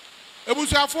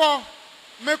ebusuafo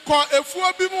me ko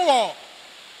efuo bi mu wo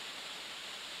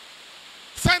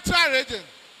central region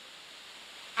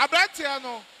abratia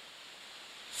no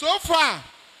so far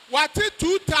what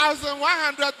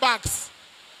 2,100 bucks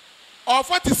or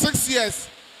 46 years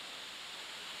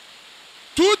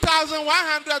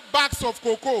 2,100 bags of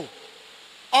cocoa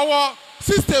or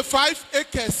 65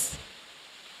 acres.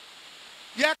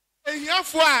 Yeah, here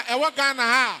for a Ghana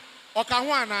ha or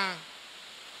Kawana.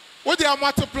 Would they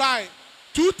multiply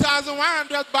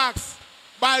 2,100 bags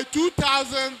by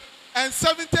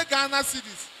 2,070 Ghana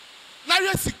cities?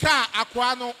 Nare sika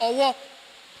akwano or walk.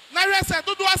 Nare said,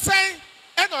 do I say,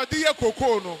 and or dear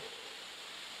cocoa no.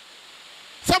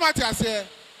 Somebody say,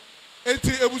 it's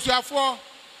a bushia for.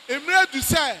 Emre du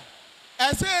say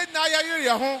ese na ya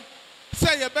yire ho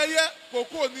say ye be ye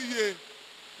cocoa ni ye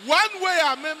one way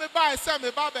I may buy some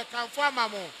about the farm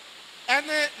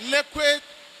any liquid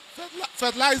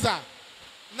fertilizer.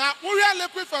 Now we are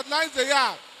liquid fertilizer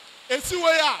ya. Esi we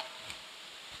ya.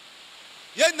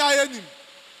 Ye na yenim.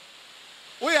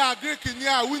 We are Greek in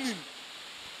ya winning.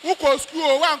 Who go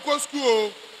school one go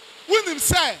school. Winning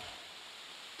say.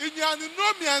 In your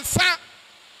nomiansa.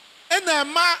 And a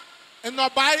ma and no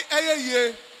buy a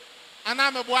year. And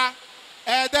I'm a boy.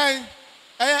 Then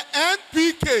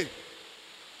NPK.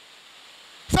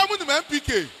 Some of them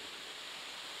NPK.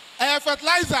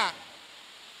 Fertilizer.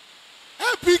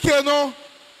 NPK no.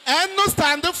 And no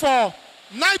standing for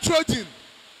nitrogen.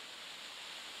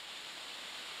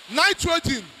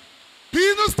 Nitrogen.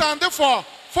 P no standing for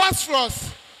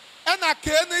phosphorus. And a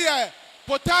K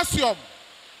potassium.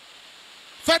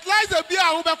 Fertilizer be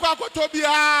a ubekwa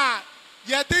kotobia.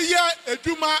 Yede ye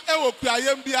eduma ewo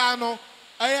kuyayem bia no.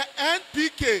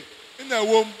 NPK in a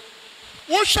womb.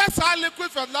 What shall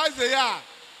liquid fertilizer ya?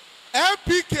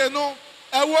 NPK no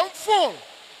a womb full.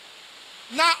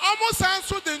 Now almost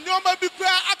answer the number be clear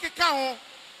akeka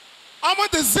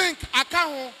almost the zinc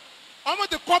aka almost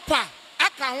the copper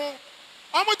aka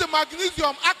almost the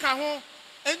magnesium aka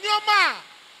and nyoma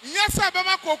yes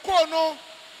abema cocoa no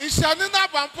ishanina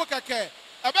bampo keke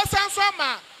ebesanso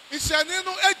ama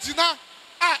ishanino ejina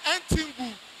a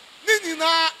entingu nini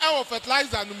na our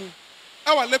fertilizer no mu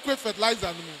our liquid fertilizer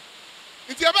no mu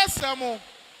nti ebesemo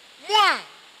mo a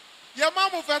ye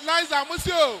mamu fertilizer mo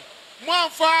se o mo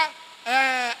anfa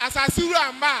asasiru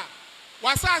amba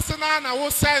wasase na wo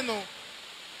sai no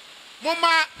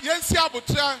moma yensi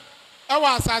abotre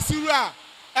ewa asasiru a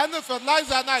ene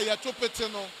fertilizer na ye topete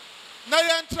no na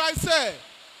yen try say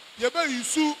ye be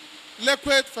use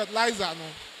liquid fertilizer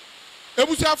no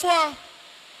ebusiafo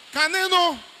kane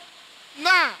no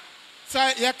na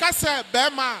say ye ka say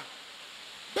bema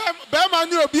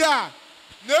ni obi a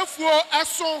na efuo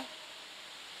eso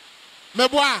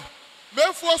meboa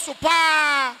mefuo so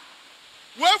pa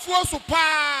wefuo so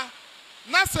pa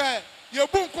na say ye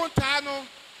bu nkonta no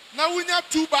na wunya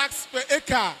 2 bags per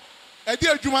acre e di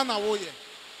adwuma na wo ye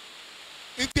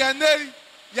nti ene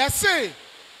ye say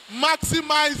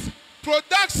maximize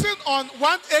production on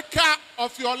 1 acre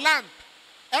of your land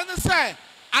and say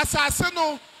asase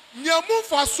no nyamu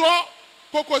faso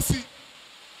kokosi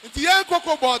nti ye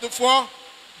koko board for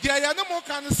de ye ne mo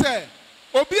kan say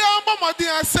obi ambomode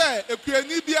an say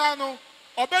ekuani bia no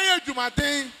obeye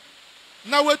adwumaden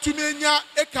na watumi enya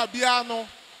acre bia no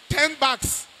 10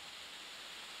 bags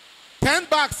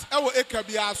ewo acre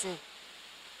bia so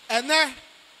ene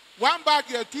 1 bag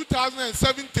ye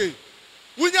 2070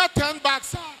 wunya 10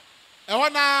 bags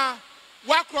na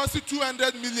wa cross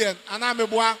 200 million ana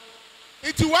meboa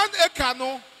into 1 acre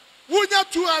no wunya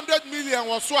 200 million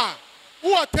wo so a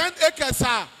wo 10 acres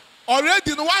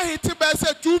already no wa hit be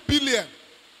say 2 billion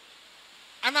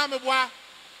ana meboa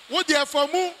wo dey for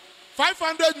mu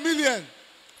 500 million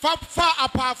fa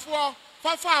apafo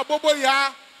fa abobo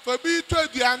ya fa bi to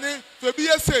aduane fa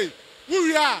bi say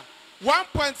we are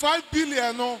 1.5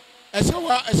 billion no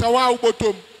esewa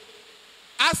ubotom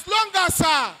as long as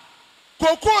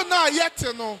cocoa na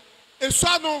yet no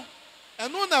eswa no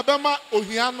eno na bema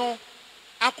ohia no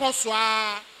akoso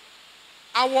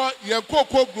our ye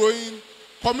cocoa growing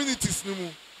communities no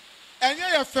mu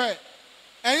enye ye fe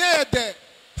enye ye de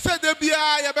se de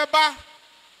bia ye beba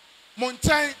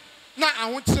montan na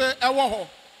ahokire ewo ho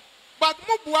but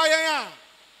mo bua yen a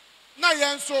na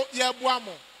yen so ye bua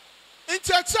mo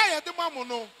ncheche ye de mo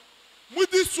no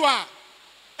mudi so a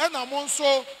ena mo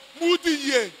nso mudi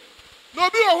ye no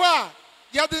bi wo a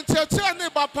ye de ncheche ne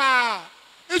ba pa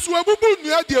isu abubu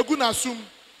nua de egu na sum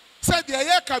se de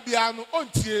ye ka bia no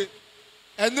ontie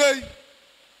enei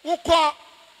wukọ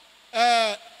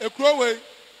ekrowe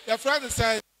your friend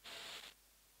say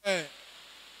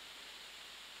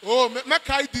oh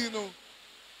mekai di no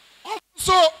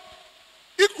so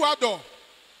Ecuador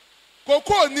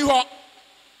cocoa ni ho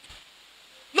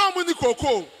no mu ni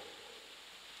cocoa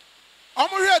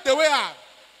omo here the way a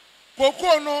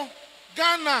cocoa no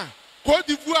Ghana Cote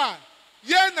d'Ivoire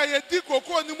ye na ye di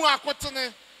cocoa ni mu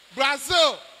akotene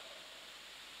Brazil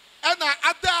and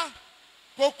other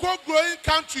cocoa growing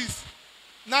countries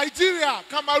Nigeria,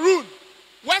 Cameroon,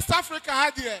 West Africa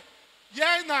had here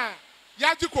ye na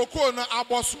yaji cocoa na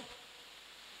aboso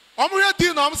omo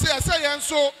di na say yen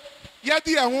so ye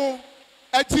di ehun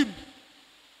atim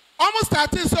almost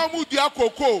started some dia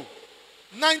cocoa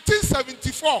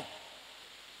 1974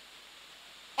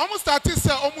 almost started say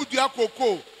omo dia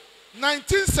cocoa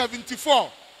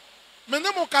 1974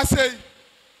 menemo ka say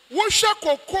wo hwe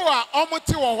cocoa a omo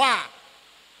te wo ho a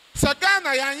se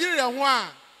Ghana yan yire ho a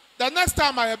the next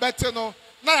time I bet no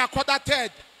na yakoda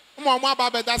third Mama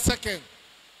Baba that second.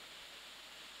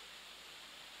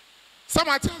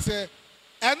 Somebody say,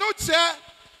 and no chair,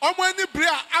 Omani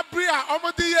Bria, Abria,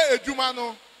 Omodia,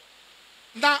 Ejumano.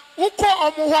 Na Uko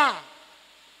Omuwa,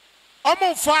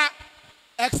 Omofa,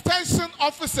 extension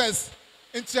officers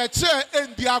in Church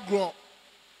in Diagro.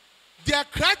 They are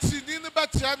crashing in the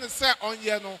battery and say on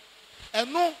Yeno,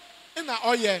 and no in a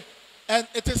oye, and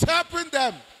it is helping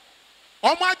them.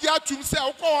 Oma dia tum say,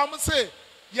 Uko Om say,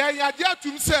 ya dia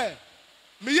tum say,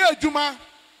 Miye Juma,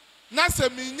 Nasa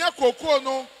Minya Koko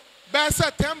no,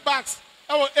 Bessa 10 bucks,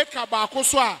 our Eka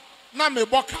Bakoswa, Name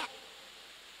Boka.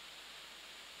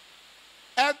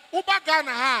 And Ubagana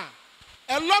ha,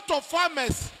 a lot of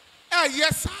farmers,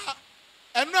 yes, sir,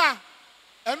 and now,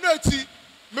 and no,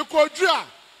 Mikodra,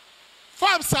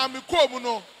 farms are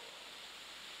Mikomuno,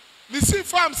 Missy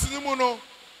farms in Muno,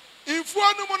 in 4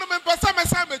 no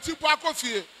Pasama Chipaco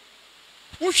Fee,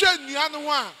 Usha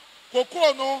Nianua,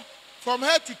 Coco no, from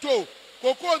head to toe,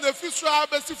 Coco the fish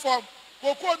basic form,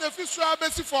 Coco the fish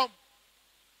basic form,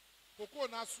 Coco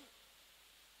Nasu.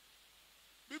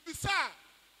 Bibisa.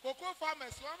 Cocoa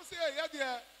farmers, I'm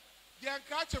saying, yeah,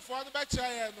 catch for the batch.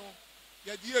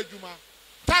 Yeah, dear Juma.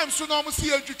 Time soon almost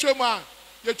see a chuchema,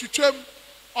 yet chuchem,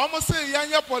 almost say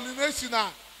Yanya pollination,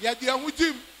 yeah, dear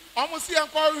Wujim, almost see a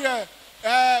courier,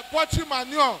 pottery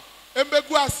manure,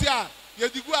 Embeguasia,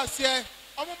 Yediguasia,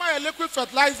 Omomaya liquid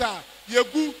fertilizer,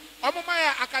 Yegu,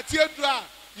 Omomaya Akatia dra,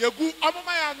 Yegu,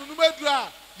 Omomaya Numedra,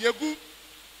 Yegu,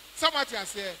 somebody I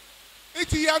say,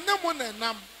 it's Yanamon and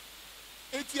Nam,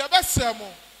 it's your best sermon.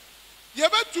 You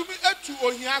bet to me to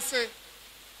Aiynase,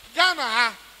 Ghana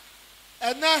ha,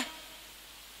 and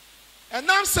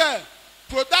now say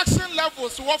production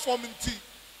levels what for me tea.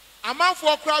 A man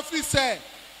for craft say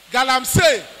Galam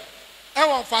say, I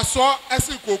want for so as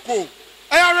cocoa.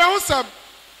 I around some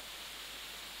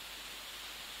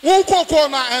who cocoa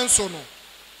na enso no.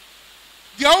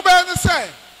 The Oben say,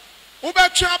 Ube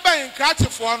Chaba in catch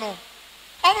for no.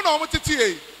 I'm no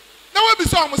mutiti. Now we be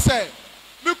some say,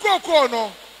 me cocoa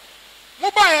no.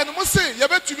 Mobile and Mose, you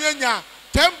bet to me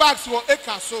 10 bucks for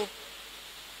Eka so.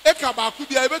 Eka Baku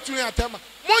be able to me at 10.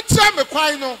 Moncha me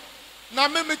quino, na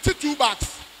me 2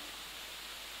 bucks.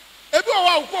 Ebu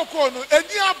wa cocoa no,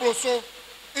 any abro so,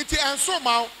 iti and so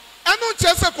mau, and no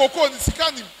chess a cocoa in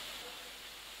Sikani.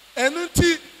 And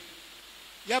unti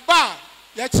Yaba,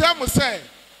 Yachamo say,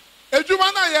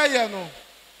 Ejumana ya no,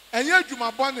 and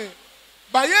Yajuma bonnet.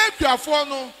 By Yapia for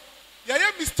no, ya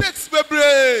mistakes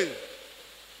bebre.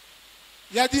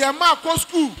 Yadi ama ko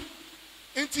school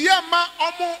inti yama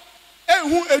omo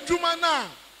ehu edwuma na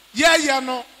ye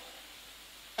no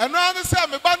eno an say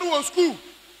me ba no wo school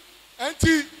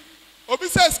inti obi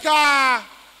say ska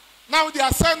now they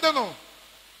are sending no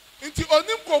inti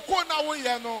onim koko na wo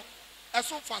ye no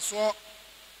eso faso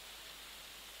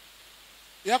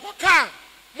ye ko kan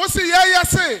mo say ye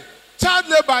say child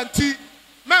labor anti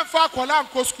men fa akola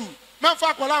nko school men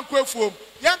fa akola nko efuom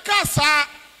ye nka sa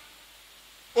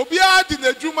Obia di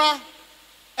nejuma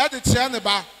e de kye ne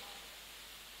ba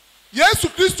Yesu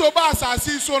Kristo ba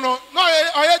asasi so no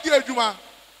oye di ejuma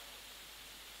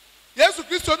Yesu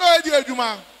Kristo no oye di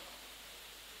ejuma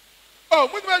Oh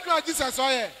mu di ejuma Jesus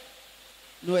oye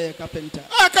no oye carpenter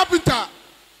carpenter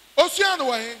Osua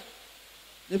no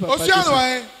we Osua no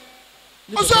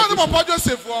we Osua no Papa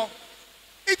Joseph o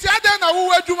iti ade na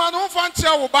wo ejuma no fa nche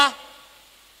wo ba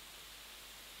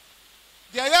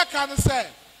de ye kan say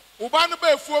Uba no be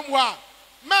fuom ho a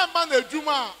memba na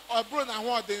adwuma a obro na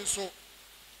ho den so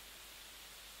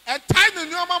entai ne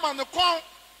nyoma ma ne kon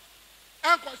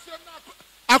enkohye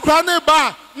na akra ne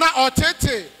ba na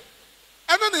otete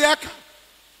eno ne yeka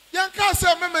yenka se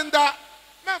memenda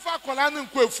memfa akola ne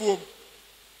nko afuom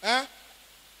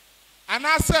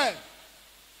anase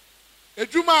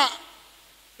adwuma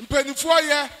mpanifo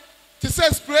ye te say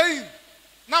spraying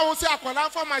na wo se akola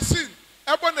fa machine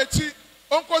ebo na chi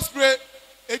onko spray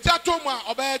Eja toma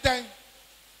obeden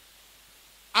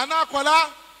ana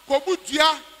akola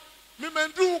kobudua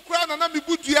mimendu ukura na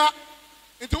mibudua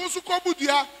nti wusu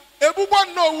kobudua ebubo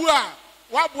no wu a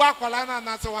wabu akola na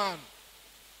anase wan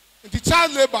nti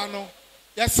child labor no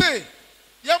yese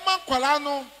ye man akola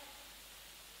no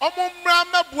omumra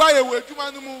mebua ye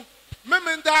wadwuma no mu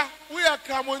memenda we ya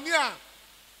kramonia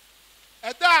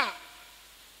eda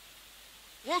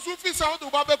wusu fisa wo do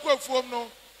ba be ko afuom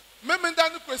no memenda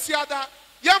no kwesi ada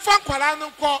Yanfa kwala no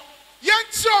ko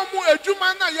yanche omu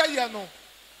adwuma na ye no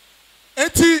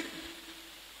enti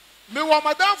me wa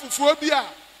madam fufuo bi a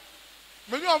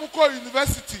me ni omu ko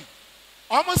university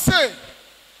omu say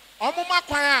omu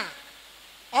makwan a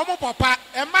omu papa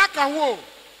e maka ho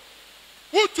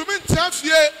wutumi ntia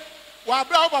fie wa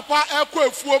bra papa e ko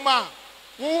afuo ma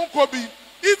wo ko bi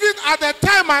even at the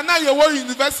time na ye wo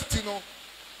university no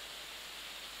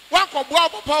wa ko bo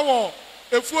papa wo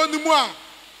efuo ni mu a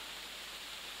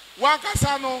wa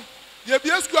kasa no ye bi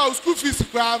school fees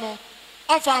kwa no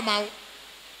onfa ma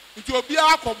nti obi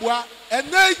akọbua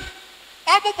enei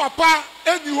omo papa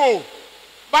eni ho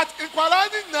but nkwala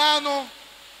ni na no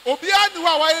obi ani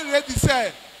wa wa ready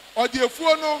say odi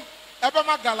efuo no ebe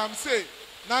ma galamsey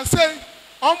na say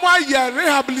omo aye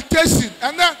rehabilitation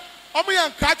ene omo ye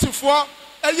nkatifo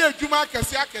eye adwuma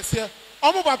akese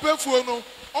omo papa efuo no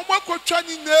omo akotwa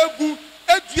ni na egu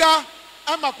edua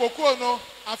ama kokoo no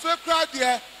afa kra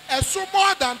de eso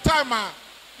more than time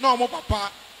na omo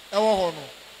papa ewo ho no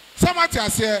samati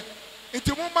ase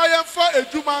iti mumma yemfa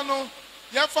edwuma no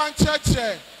yemfa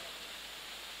ncheche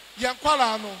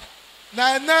yenkwala no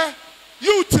na ene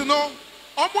youth no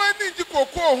omo ani nji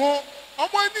kokoo ho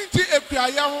omo ani nji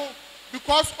ekuaye ho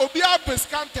because obi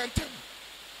abescan tentem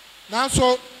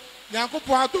nanso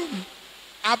nyankopo adom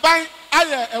aban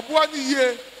aye ebo ni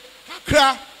ye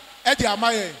kakra e di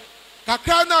amaye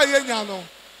kakra na ye nya no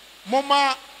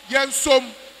mumma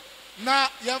yensom na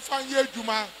yemfa ye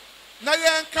edwuma na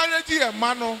ye encourage ye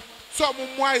ma no so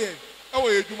mumu aye e wo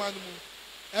edwuma no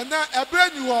mu ena ebre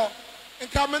ni ho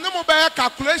nka me ne mo be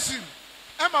calculation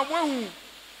e ma mo ehu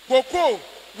koko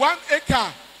 1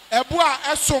 acre ebo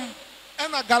a esom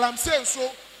ena galamsey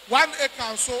nso 1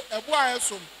 acre nso ebo a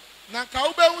esom na nka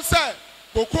wo be hu se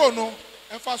koko no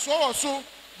emfa so wo so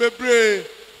bebre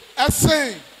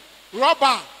esen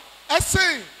rubber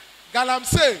esen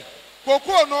galamsey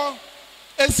koko no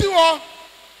esi wo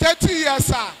 30 years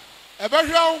a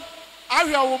ebehwew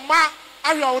ahwew ma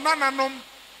ahwew nananom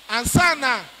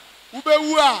ansana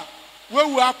ubewu a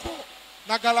wewu akọ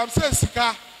na galamsey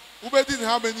sika ubedi in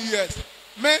how many years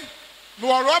me no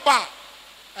rubber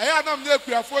eya nam na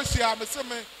ekuafo hia me se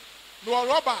me no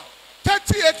rubber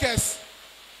 30 acres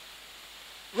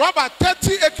rubber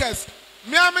 30 acres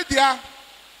me amedia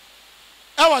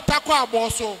e watako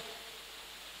aboso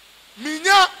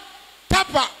minya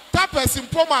tapa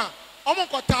simpoma omo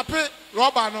ko tape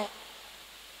rubber no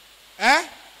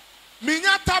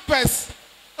minya tapes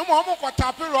omo ko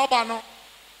tape rubber no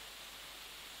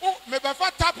o me be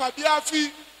fa tapa bi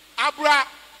afi abra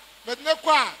me ne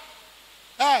kwa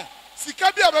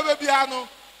sika bi abebe bia no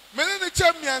me ne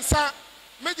chem miensa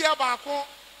me dia baako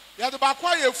ya de baako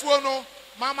ayefuo no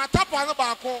mama tapa no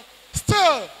baako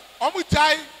still omo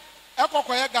jai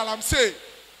ekokoye galamsey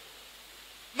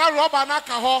na rubber na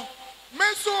ka ho me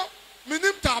so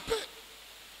minim tape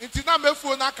nti na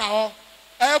mefuo na ka ho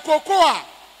koko a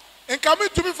nka me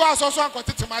tumi fa asoso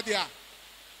ankotete dia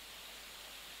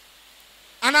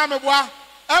ana meboa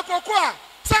koko a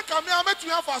sanka me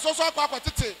ametumi afa asoso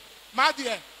ankotete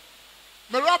dia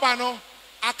me rubber no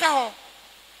aka ho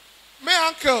me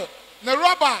uncle ne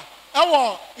rubber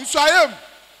ewo nsuayem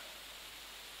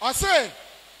o say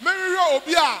me riro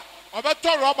obi a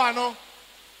obeto rubber no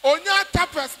onya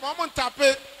tapes ma mo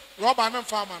ntape rubber no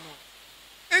mfama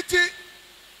no eti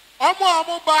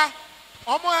omo ba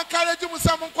omo encourage mu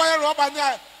sam nkoye rubber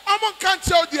nya omo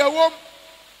nkanche odi ewom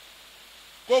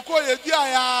koko ye di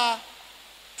aya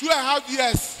 2.5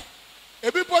 years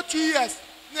ebipo 2 years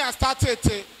na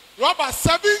started rubber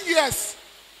 7 years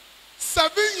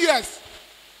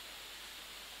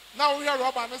now we are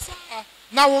rubber no sa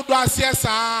na wo do asie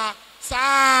sa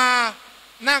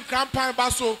na nkrampan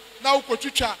baso na wo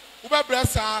kotwitwa wo bebre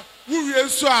sa wo wie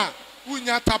nso a wo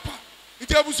nya tapa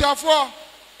iti abusuafo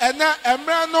ena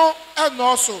emre no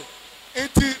enoso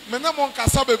enti mena mo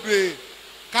nkasa bebre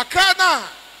kakra na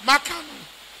maka no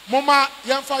moma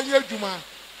yemfa ye adwuma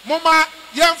moma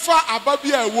yemfa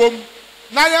ababi awom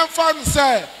na yemfa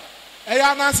nse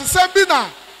eya nansesem bi na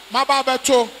maba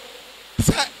beto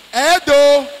se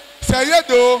edo se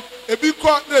yedo ebi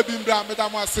ko na ebi mbra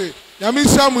medam ase nyame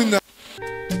shamu na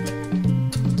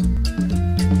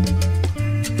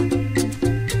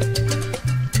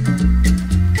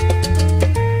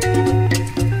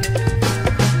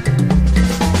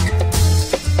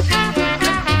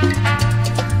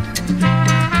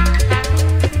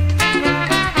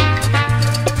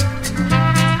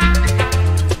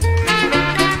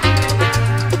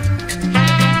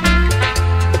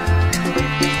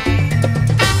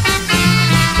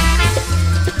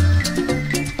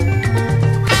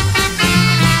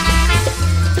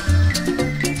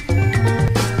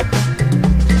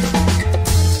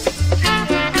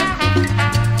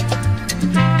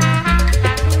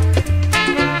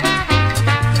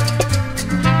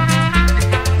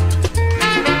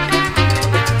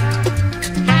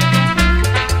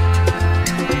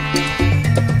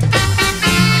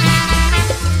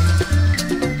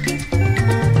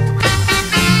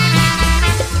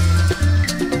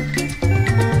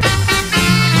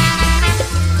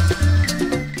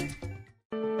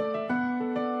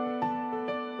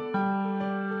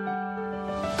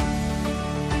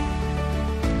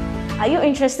Are you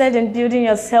interested in building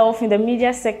yourself in the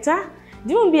media sector?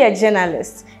 Do you want to be a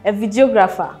journalist, a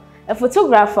videographer, a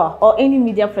photographer, or any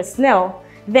media personnel?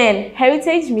 Then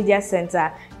Heritage Media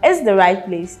Center is the right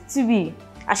place to be.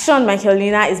 Ashon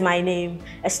Michaelina is my name,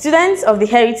 a student of the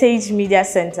Heritage Media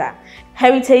Center.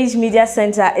 Heritage Media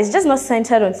Center is just not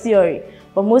centered on theory,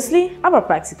 but mostly about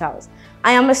practicals.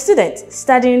 I am a student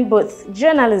studying both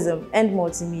journalism and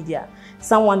multimedia.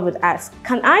 Someone would ask,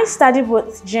 can I study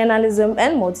both journalism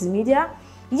and multimedia?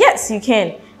 Yes, you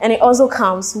can, and it also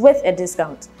comes with a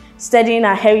discount. Studying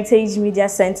at Heritage Media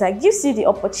Center gives you the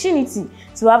opportunity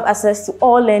to have access to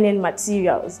all learning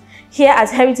materials. Here at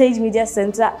Heritage Media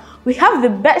Center, we have the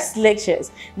best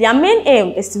lectures. Their main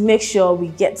aim is to make sure we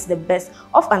get the best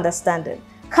of understanding.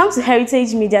 Come to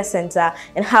Heritage Media Center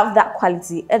and have that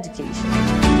quality education.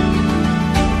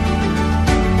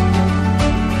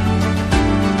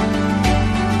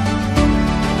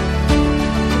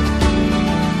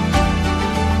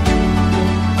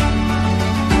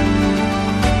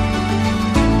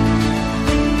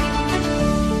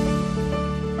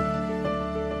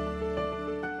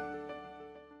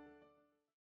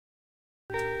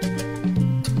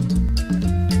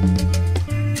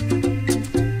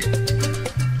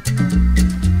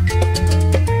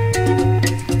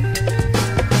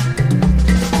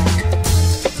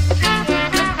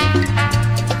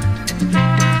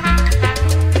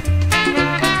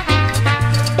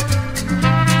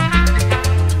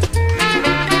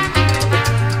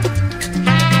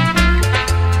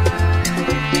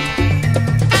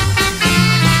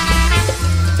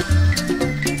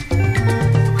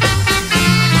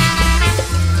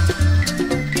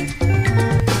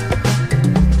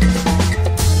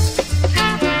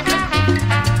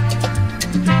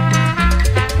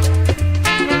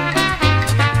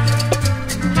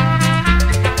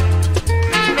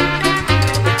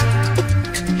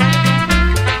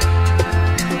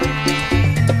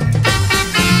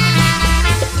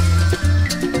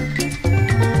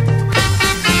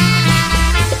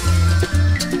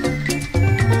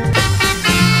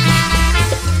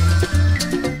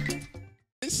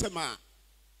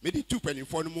 Medi tu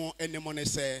penifo no mo enemo ne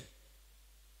se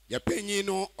ya panyin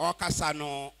no okasa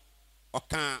no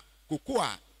oka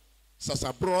kokoa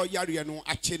sasabro yare no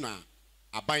ache na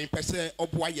aban pese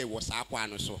oboa ye wo sa akwa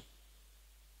no so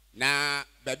na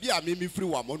babi a me firi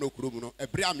wa monokuro mu no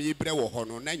ebre a me bre wo ho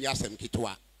no na nya asem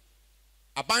kitoa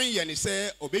aban ye ne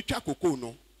se obetwa koko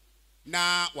no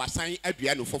na wasan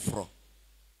adua no foforo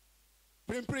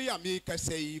prempre ya me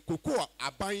kasei koko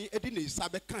aban edi ne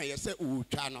isabe kan ye se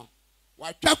otwa no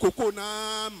watwa koko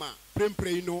na ma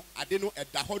prempre no ade no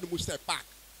eda ho no mu se park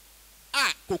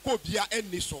a koko bia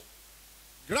eni so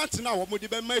grant na wo modi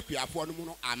be ma akuafo no mu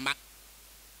no ama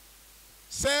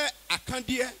se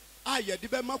akandie a ye de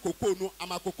be ma koko no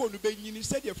ama koko no be nyini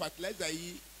se de fertilizer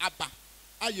yi aba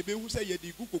a ye be hu se ye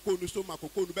de gu koko no so ma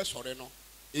koko no be sore no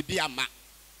ebi ama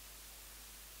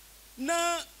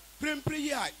na prempre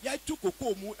ya ya tu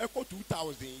koko mu eko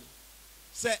 2000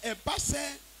 se e ba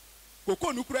se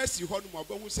koko no kura si ho no mo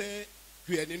hu se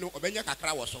hwene no obenya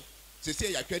kakra wo so se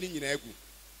se ya twani nyina agu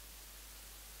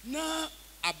na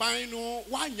aban no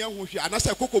wanya ho hwe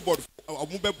anase koko board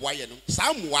omu beboa ye no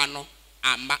sa muwa no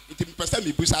ama nti mpesa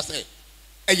mi busa se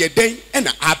eye den e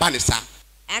na aba ne sa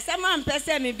asema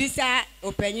mpesa mi bisa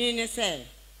opanyin ne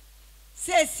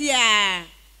se sia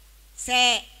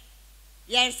se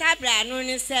yen sabra no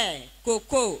ne se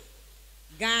koko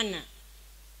Ghana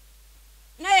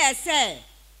na ye se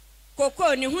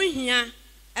koko ni hu hia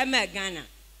ema Ghana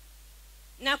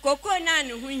na koko na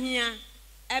ni hu hia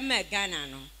ema Ghana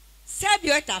no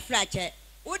sebiota frache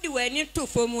wodi wani to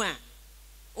fomu a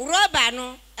roba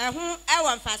no ehu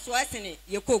ewo mfaso asene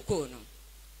ye koko no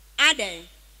aden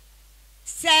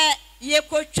se ye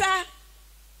kotwa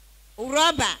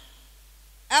roba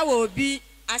ewo bi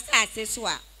asase so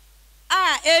a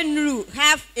enru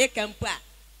half acre mpa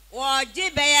wo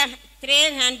gibe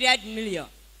 300 million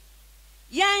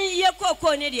yan ye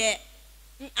koko ne de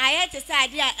ayete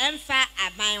sade a emfa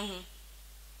aban ho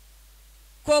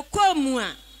koko mu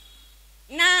a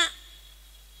na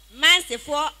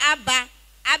mansefo aba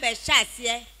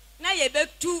abehyasie na ye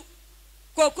betu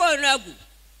koko no agu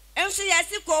enso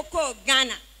yesi koko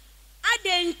Ghana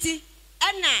adenti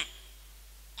ana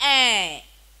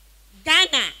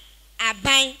Ghana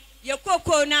aban ye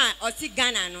koko na osi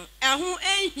Ghana no ehu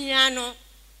ehia no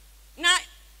na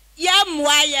ya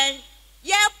muaye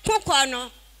ye koko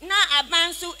no na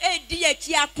aban so edi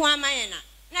achi akoama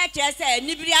na kyerese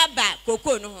nibiri aba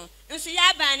koko no ho nso ya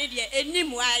aba ne de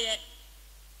enim waye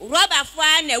roba fo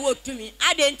na wotumi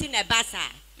adenti na basa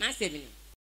masemi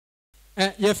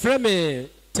ye frame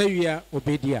tawia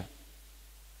obedia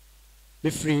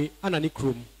free Anani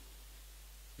Krum.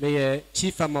 May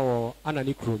chief farmer or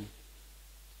Anani Krum.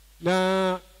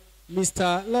 Na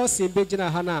Mr. Lawson Bejina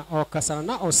Hana or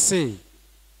Kasana or say,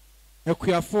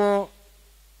 Equiafo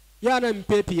Yana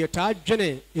Mpepi a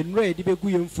Jenny in Ray de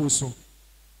Beguyum Fuso.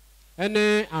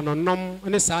 Ene anonom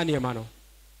ne saa nneɛma no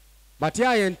but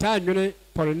ya yɛ ntaa nwene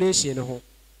pollination ho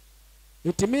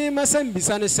ntumi masam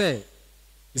bisa ne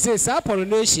sɛ saa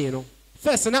pollination no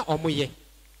first na ɔmo yɛ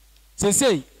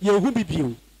sɛ yɛhu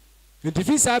bibio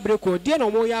ntifi saa bere ko deɛ na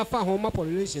ɔmo yɛ afa ho ma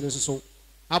pollination no so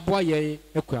aboa yɛn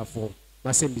akuafo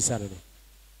masam bisa ne no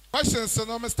questions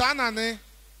no Mr. Anane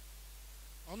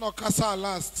ono kasa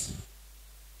last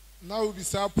now we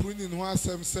bisa pruning ho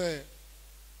asɛm sɛ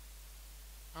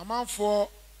amanfo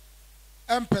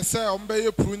empese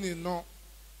ombeye pruning no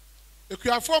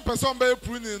ekuafo empese ombeye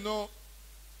pruning no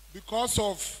because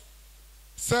of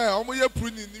say omoye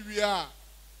pruning ni wi a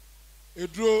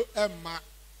eduro emma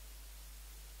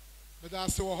meda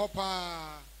se wo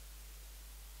hopa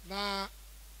na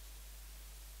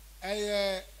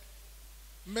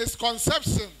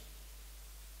misconception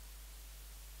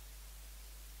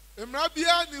emra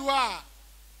bia ni wa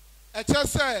eche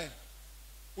say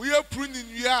we are pruning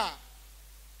we are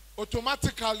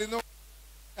automatically no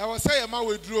I was say ma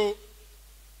we draw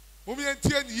mumi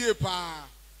entie ni ye pa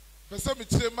pese me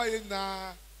kire ma ye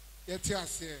na yete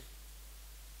ase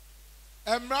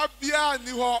emra bia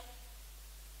ni ho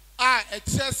a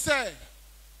eche say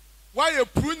why you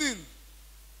pruning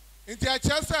nti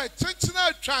eche say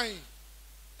chinchina atwan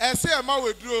e say ma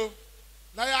we draw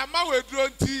na ya ma we draw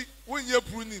nti wonye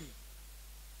pruning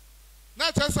na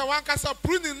chesa wan kasa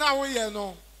pruning na wo ye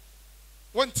no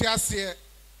wonti ase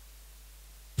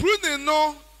pruning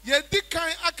no ye di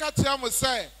kan akatia mo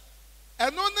say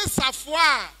eno ne safo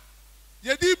a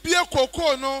ye di bie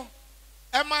koko no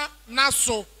ema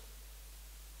naso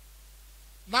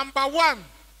number 1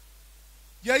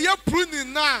 ye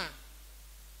pruning na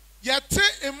ye te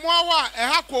emoawa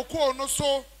eha koko no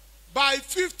so by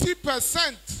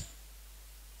 50%.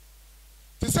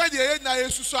 Ti say ye na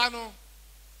yesusu ano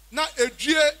na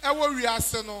edue ewo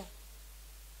wiase no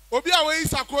obi a we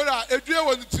isakora edue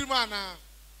wo ntirim ana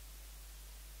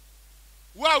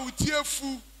wa utie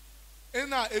fu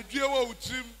ena edue wo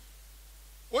utrim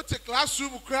o te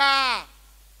classroom kra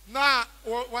na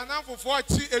wana fofo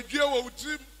chi edue wo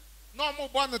utrim na omo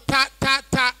bo no ta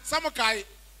samukai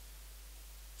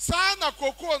sa na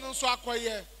koko no so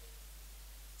akoye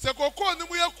se koko no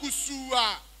mu yakusu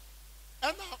a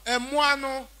ena emoa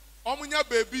no omunya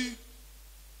baby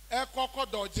ekoko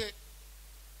doje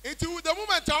enti with the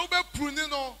moment I be pruning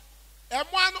no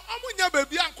emoa no omunya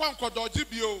baby ankonko doje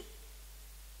bio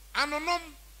anonom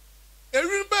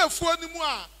ewin ba efuo ni mu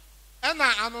a ena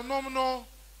anonom no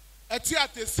eti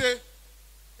atese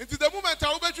enti the moment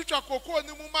I be twitwa koko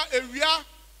ni mu ma ewia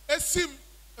esim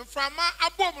mframa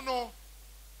abom no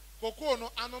koko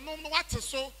no anonom no wate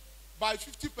so by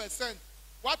 50%.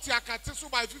 What you akate so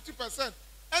by 50%.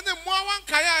 And the more one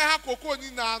kaya ha koko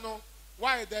ni na no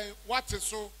why then what is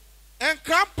so and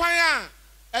campanya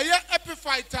eye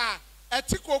epiphyta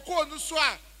eti koko no so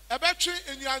a ebetwe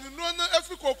enuanu no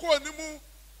efi koko ni mu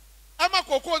ama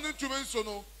koko ni ntumi so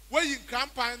no we yin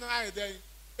campanya na aye then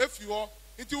efi ho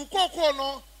nti koko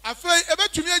no afei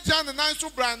ebetumi agya ne nan so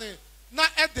brane na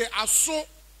ede aso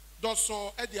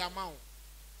doso ede amount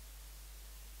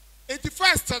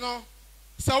 81st no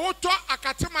so what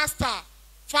akate master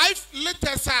 5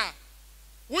 liters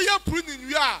we are pruning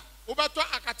we are over to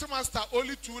akate master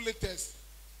only 2 liters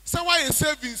so why a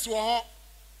savings wo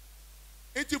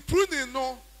it pruning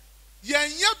no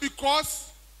yenya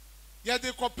because ye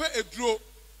dey compare a draw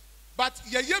but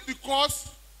ye because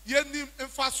ye nim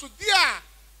emfaso dia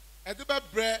e de be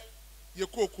bre ye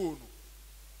koko no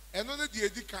eno ne de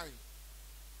edi kan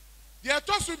ye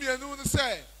to so mienu no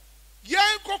say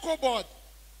yen koko board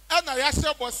and I asked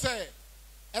you say,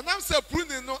 and I'm saying,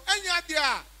 pruning no, any idea,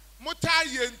 Mota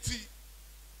yenti.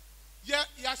 Ya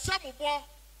shamubo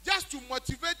just to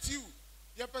motivate you.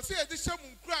 Ya perceive the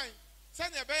shamun crying,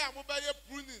 send a bear mobile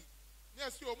pruning.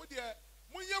 Yes, you are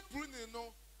Muya pruning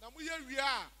no, Namuya ria,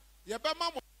 ya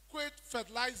bama quit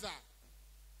fertilizer.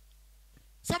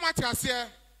 Somebody has here,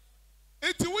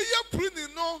 it's we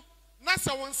pruning no,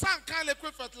 Nasa one son can't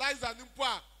liquid fertilizer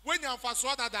nimpa when you're for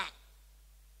soda that.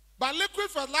 But liquid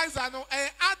fertilizer no an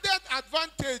added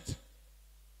advantage.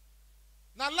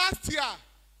 Now last year,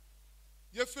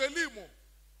 you felimu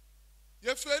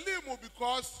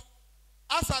because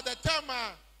as at the time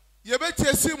you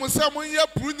better see someone here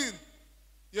pruning.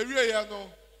 You really know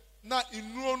na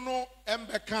inu no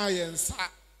embeka yensa.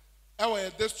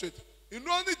 Our district. You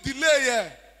know only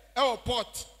delay our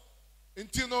port.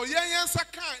 Nti no yen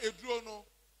saka eduro no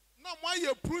na mo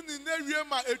aye pruni na wie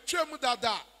ma etwam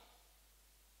dada.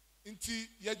 Nti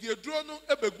ye de eduro no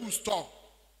ebegu store.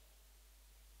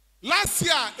 Last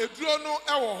year eduro no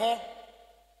ewo ho.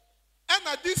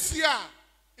 And this year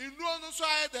inuro no so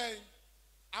aye den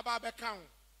aba beka ho.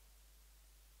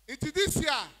 Nti this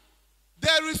year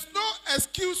there is no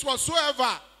excuse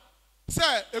whatsoever.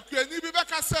 Say ekuani bi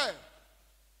beka say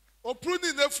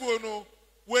opruni nefuo no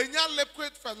wenya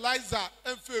liquid fertilizer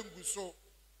emfengu so.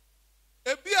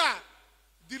 Ebia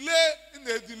delay in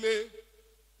a delay.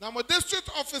 Now my district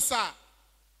officer,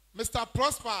 Mr.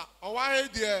 Prosper, away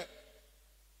there,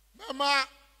 Mama,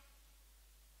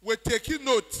 we taking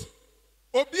note.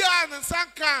 Obia and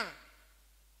Sankan,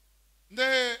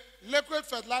 the liquid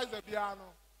fertilizer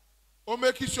piano. O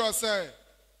make sure say,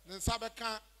 the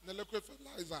Sabakan, the liquid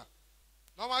fertilizer.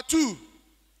 Number 2,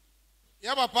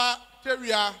 Yabapa,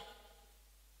 Teria,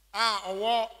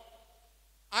 or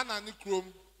Anani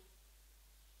Chrome.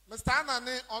 Mr.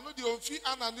 Anani, on the Ofi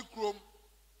Anani Chrome,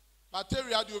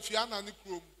 material the Ofi Anani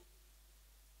Chrome.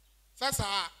 Sasa,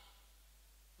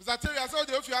 Mr. Teria saw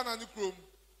the Ofi Anani Chrome.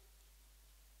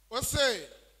 We say,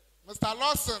 Mr.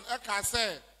 Lawson, Eka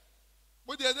say,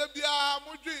 but the other be a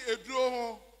Mudri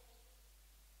Edro.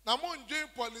 Na Mundri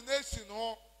pollination,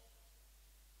 no.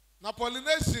 Na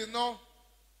pollination, no.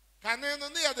 Can you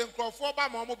near them crop for by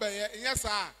Mamma Bay? Yes, sir.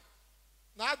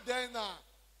 Not then,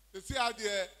 the see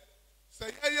idea. Say,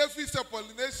 I fish a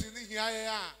pollination in here.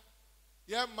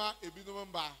 Yamma, a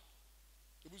binumba.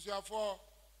 To be sure for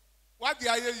what the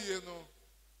idea you know.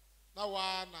 Now,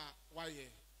 why?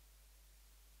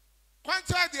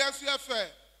 Quanta the FFA,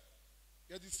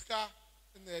 you discuss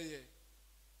in the year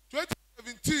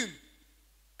 2017,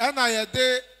 and I had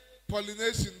day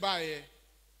pollination by ye.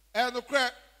 And the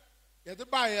crack, you the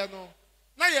buyer no.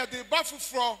 Now you the buffalo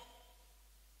fro,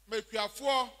 make your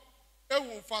 4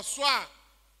 for swa.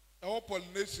 Our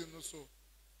pollination also.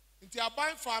 Into a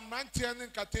buying for Mantian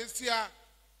and Catesia,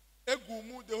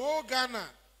 Egumu, the whole Ghana,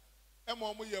 and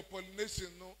Momo your pollination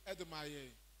no at the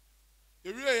Maye.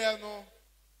 The real no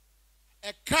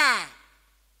a car,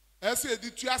 as a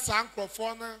Ditua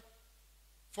Sancrophona,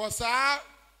 for sa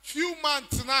few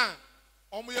months now,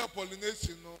 your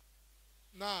pollination no,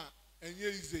 na and ye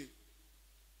easy.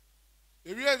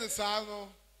 The real no,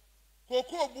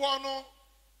 Cocoa Buono.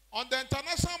 On the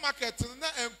international market,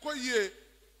 and Koye,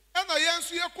 and I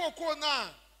answer your cocoa now.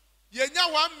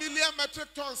 Yenya 1 million metric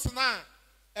tons now,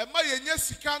 and my yenya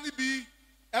sikani be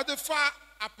at the far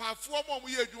apart from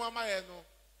we do my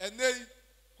and they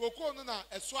cocoa na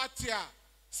a swatia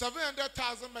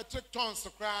 700,000 metric tons to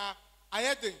cry. I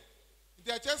adding.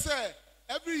 They just say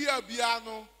every year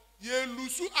biano, ye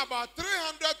lose about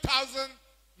 300,000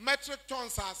 metric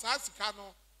tons as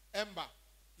Asicano ember.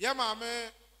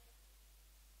 Yamame.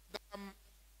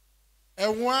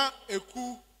 And one a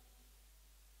coup.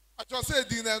 I just said,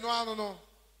 dinner, no.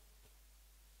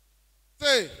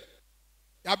 Say,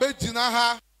 Yabe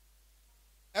Jinaha,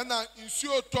 and I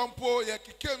insure Tompo,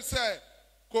 Yakim say,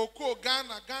 Cocoa,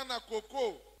 Ghana,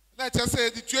 Cocoa. And I just say,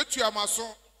 the church you are my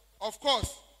son. Of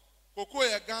course, Cocoa,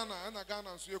 Ghana, and a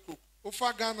Ghana, so you cook.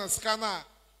 Ufa Ghana, scanner,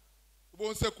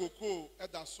 won't say Cocoa,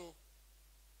 at that so.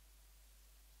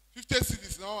 50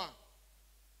 cities now.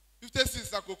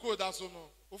 56 are cocoa that's no.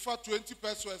 Over 20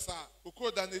 pesos are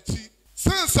cocoa than a tea.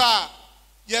 Since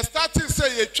you started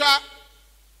say you try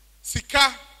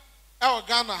Sika El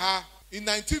Ghana in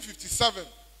 1957.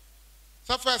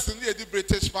 So first in the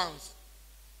British pounds.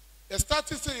 You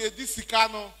started say you did Sika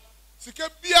no. Sika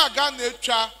be a Ghana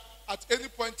try at any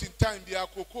point in time be a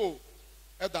cocoa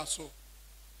that's so.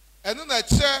 And then I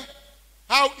share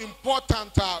how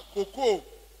important cocoa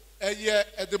a year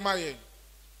at the Mayan.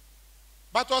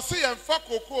 But I see and fuck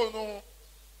cocoa no,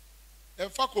 and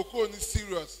fuck cocoa is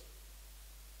serious.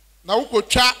 Now we go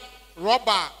chat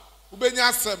rubber,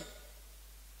 ubenya sem.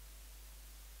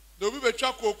 The we be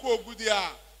chat cocoa good ya,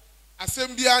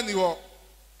 asembia ni ho,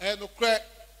 and no crack.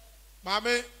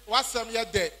 Mame, what some ya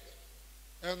dead,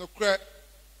 and no crack.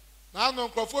 Now no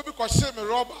crofo because shame me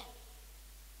rubber.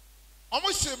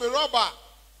 Almost shame me rubber.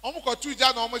 Almost got 2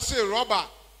 jana almost say rubber.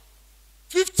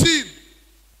 15,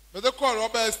 but they call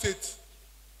rubber estate.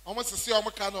 Almost see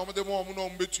almost can almost the more no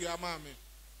betu ya mama.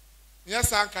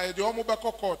 Yes, Anka, the almost back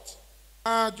court.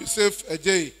 Joseph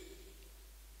Ej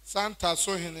Santa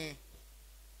so hene.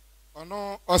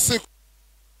 Ono ose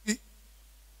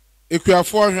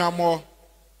ekuafo hwamo.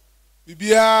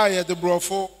 Bibia ye de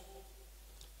brofo.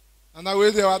 And I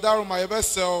wait there adaru my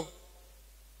besel.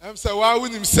 Em say why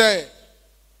win him say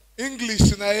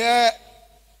English na ye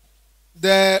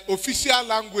the official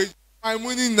language. My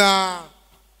money na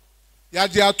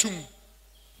Yadi atum.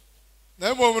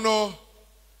 na mmom no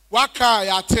waka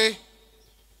yate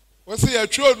wose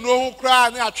yɛtwerɛ no ho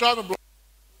koraa ne atwerɛ no bro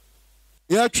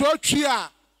yɛtwerɛ twi a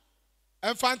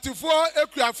mfantifoɔ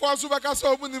ekuafoɔ nso bɛka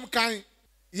sɛ ɔmo nim kan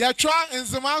yɛtwerɛ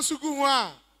nzema nso gu ho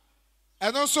a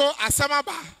ɛno nso asɛm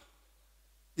aba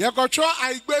yɛkɔtwerɛ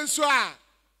aigbe nso a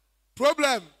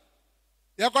problem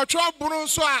yɛkɔtwerɛ bono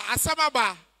nso a asɛm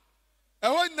aba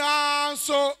ɛhɔ nyinaa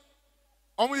nso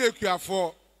ɔmo yɛ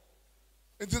ekuafoɔ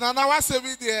nti nana wasɛm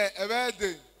yi deɛ ɛbɛyɛ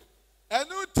den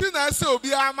ɛno ti na ɛsɛ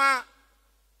obi ama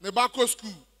ne ba kɔ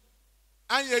school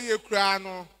anyɛ yɛ koraa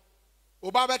no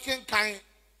oba bɛkenkan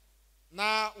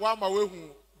na wama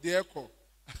wehu deɛ ɛkɔ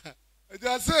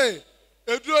ɛgya sɛ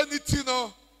eduro ne ti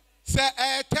no sɛ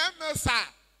ɛyɛ 10 mils a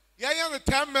yɛyɛ no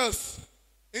 10 mils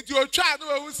nti otwa no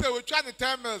wehu sɛ otwa ne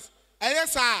 10 mils ɛyɛ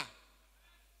saa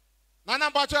nana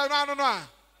mbɔtɔ ɛno ano no a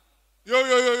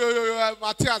yo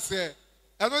mate aseɛ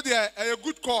ɛno deɛ ɛyɛ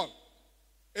good call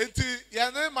nti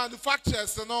yɛne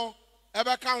manufacturers no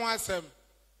ɛbɛka ho asɛm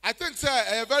I think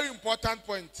say a very important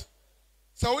point.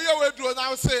 So we are doing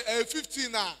now say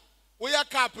 15 now. We are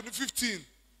cap in 15.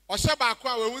 Or sheba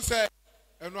kwa we say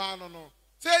no.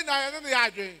 Say na no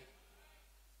yadwe.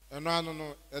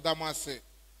 No. Edama say.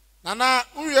 Nana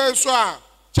uye so a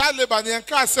child labor ne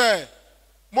nka say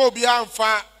mo bia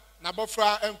mfa na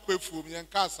bofra enkwefu me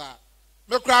nka sa.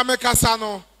 Me kra me kasa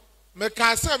no. Me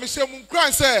ka say me hye mu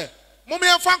nkran say mo me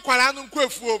mfa nkwala no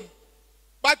nkwefu.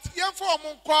 But yemfa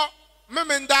mo nkọ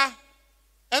memenda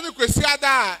ene kwesi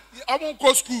ada omo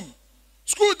nko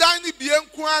school dan ni bie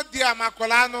nko ade a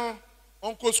makola no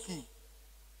onko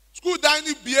school dan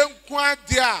ni bie nko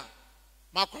ade a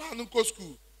makola no nko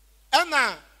school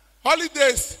ena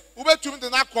holidays ubetum de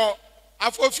nakọ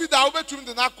afofida ubetum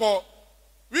de nakọ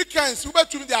weekends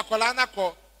ubetum de akola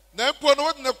nakọ na mpo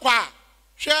no de ne kwa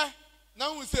hwe na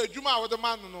hu se adwuma a wo de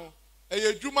man no eye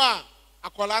adwuma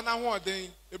akola na ho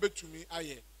oden ebetumi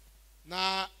aye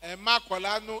na ema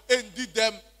kola no endi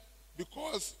them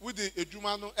because with the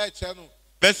ejuma no eche no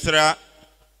besra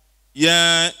ye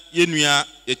yenua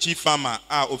ye chief farmer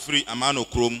a ofri amano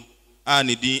krom a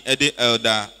ne din ede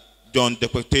elder John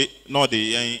Dekwete no de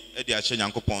yen ede ahye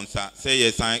Nyankopon sa say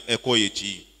ye san ekoye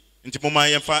chi nti moma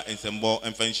ye fa ensembo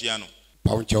emfanhia no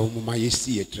pauncha moma ye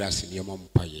si ye trase ne mom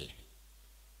paye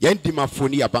yen di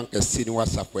mafoni ya banka si ni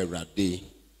wasafo Awurade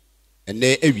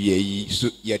ene ewie yi so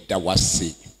ye da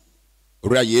wase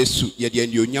Ora Yesu ye de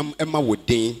anyonyam ema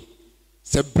wodin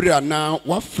se bra na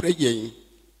wafre yen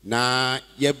na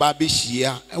ye ba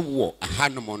behia ewo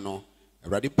ahanom no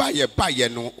Awurade ba ye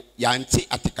no ya nti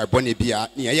atikabone bia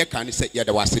ne ye kan se ye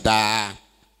da wase da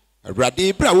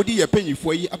Awurade bra wodi ye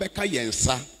panyifo yi abeka ye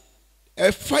nsa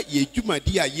efa ye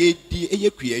dwumadi a ye di eye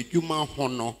kua adwuma ho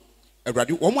no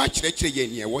Awurade wo mo akyerɛkyerɛ ye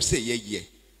ne wo se ye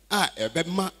a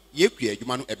ebema ye kua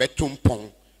adwuma no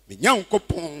ebetompon me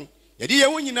Nyankopon yedi ye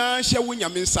wonyina hye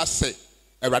wonyame nsa se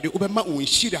Awurade obema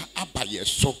wonhyira aba ye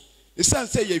so esan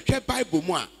se ye hwɛ Bible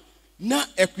mu a na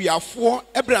ekuafo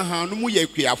Abraham no mu ye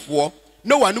ekuafo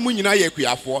Noah no mu nyina ye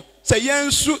ekuafo se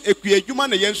yensu ekuadwuma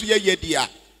na yensu ye yedi a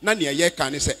na ne ye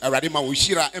kan se Awurade ma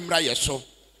wonhyira emra ye so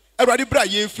Awurade bra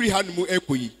ye free han mu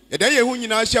ekoyi yeda ye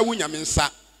wonyina hye wonyame nsa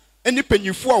eni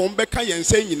panyifo a won beka ye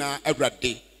nsa nyina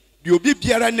Awurade de obi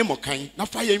biara ne mokan na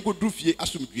fa ye ngodru fie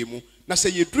asomdwe mu na se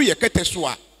ye dru ye kete so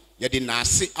a ye de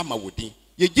nase ama wodi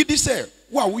ye gidi se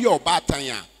wo a wo ye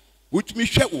obatan a wotumi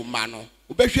hwe wo ma no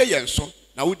wo behwe ye nso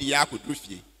na wo di ya akodru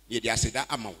fie ye de aseda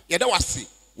ama wo ye da wase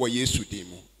wo Yesu din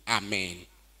mu amen.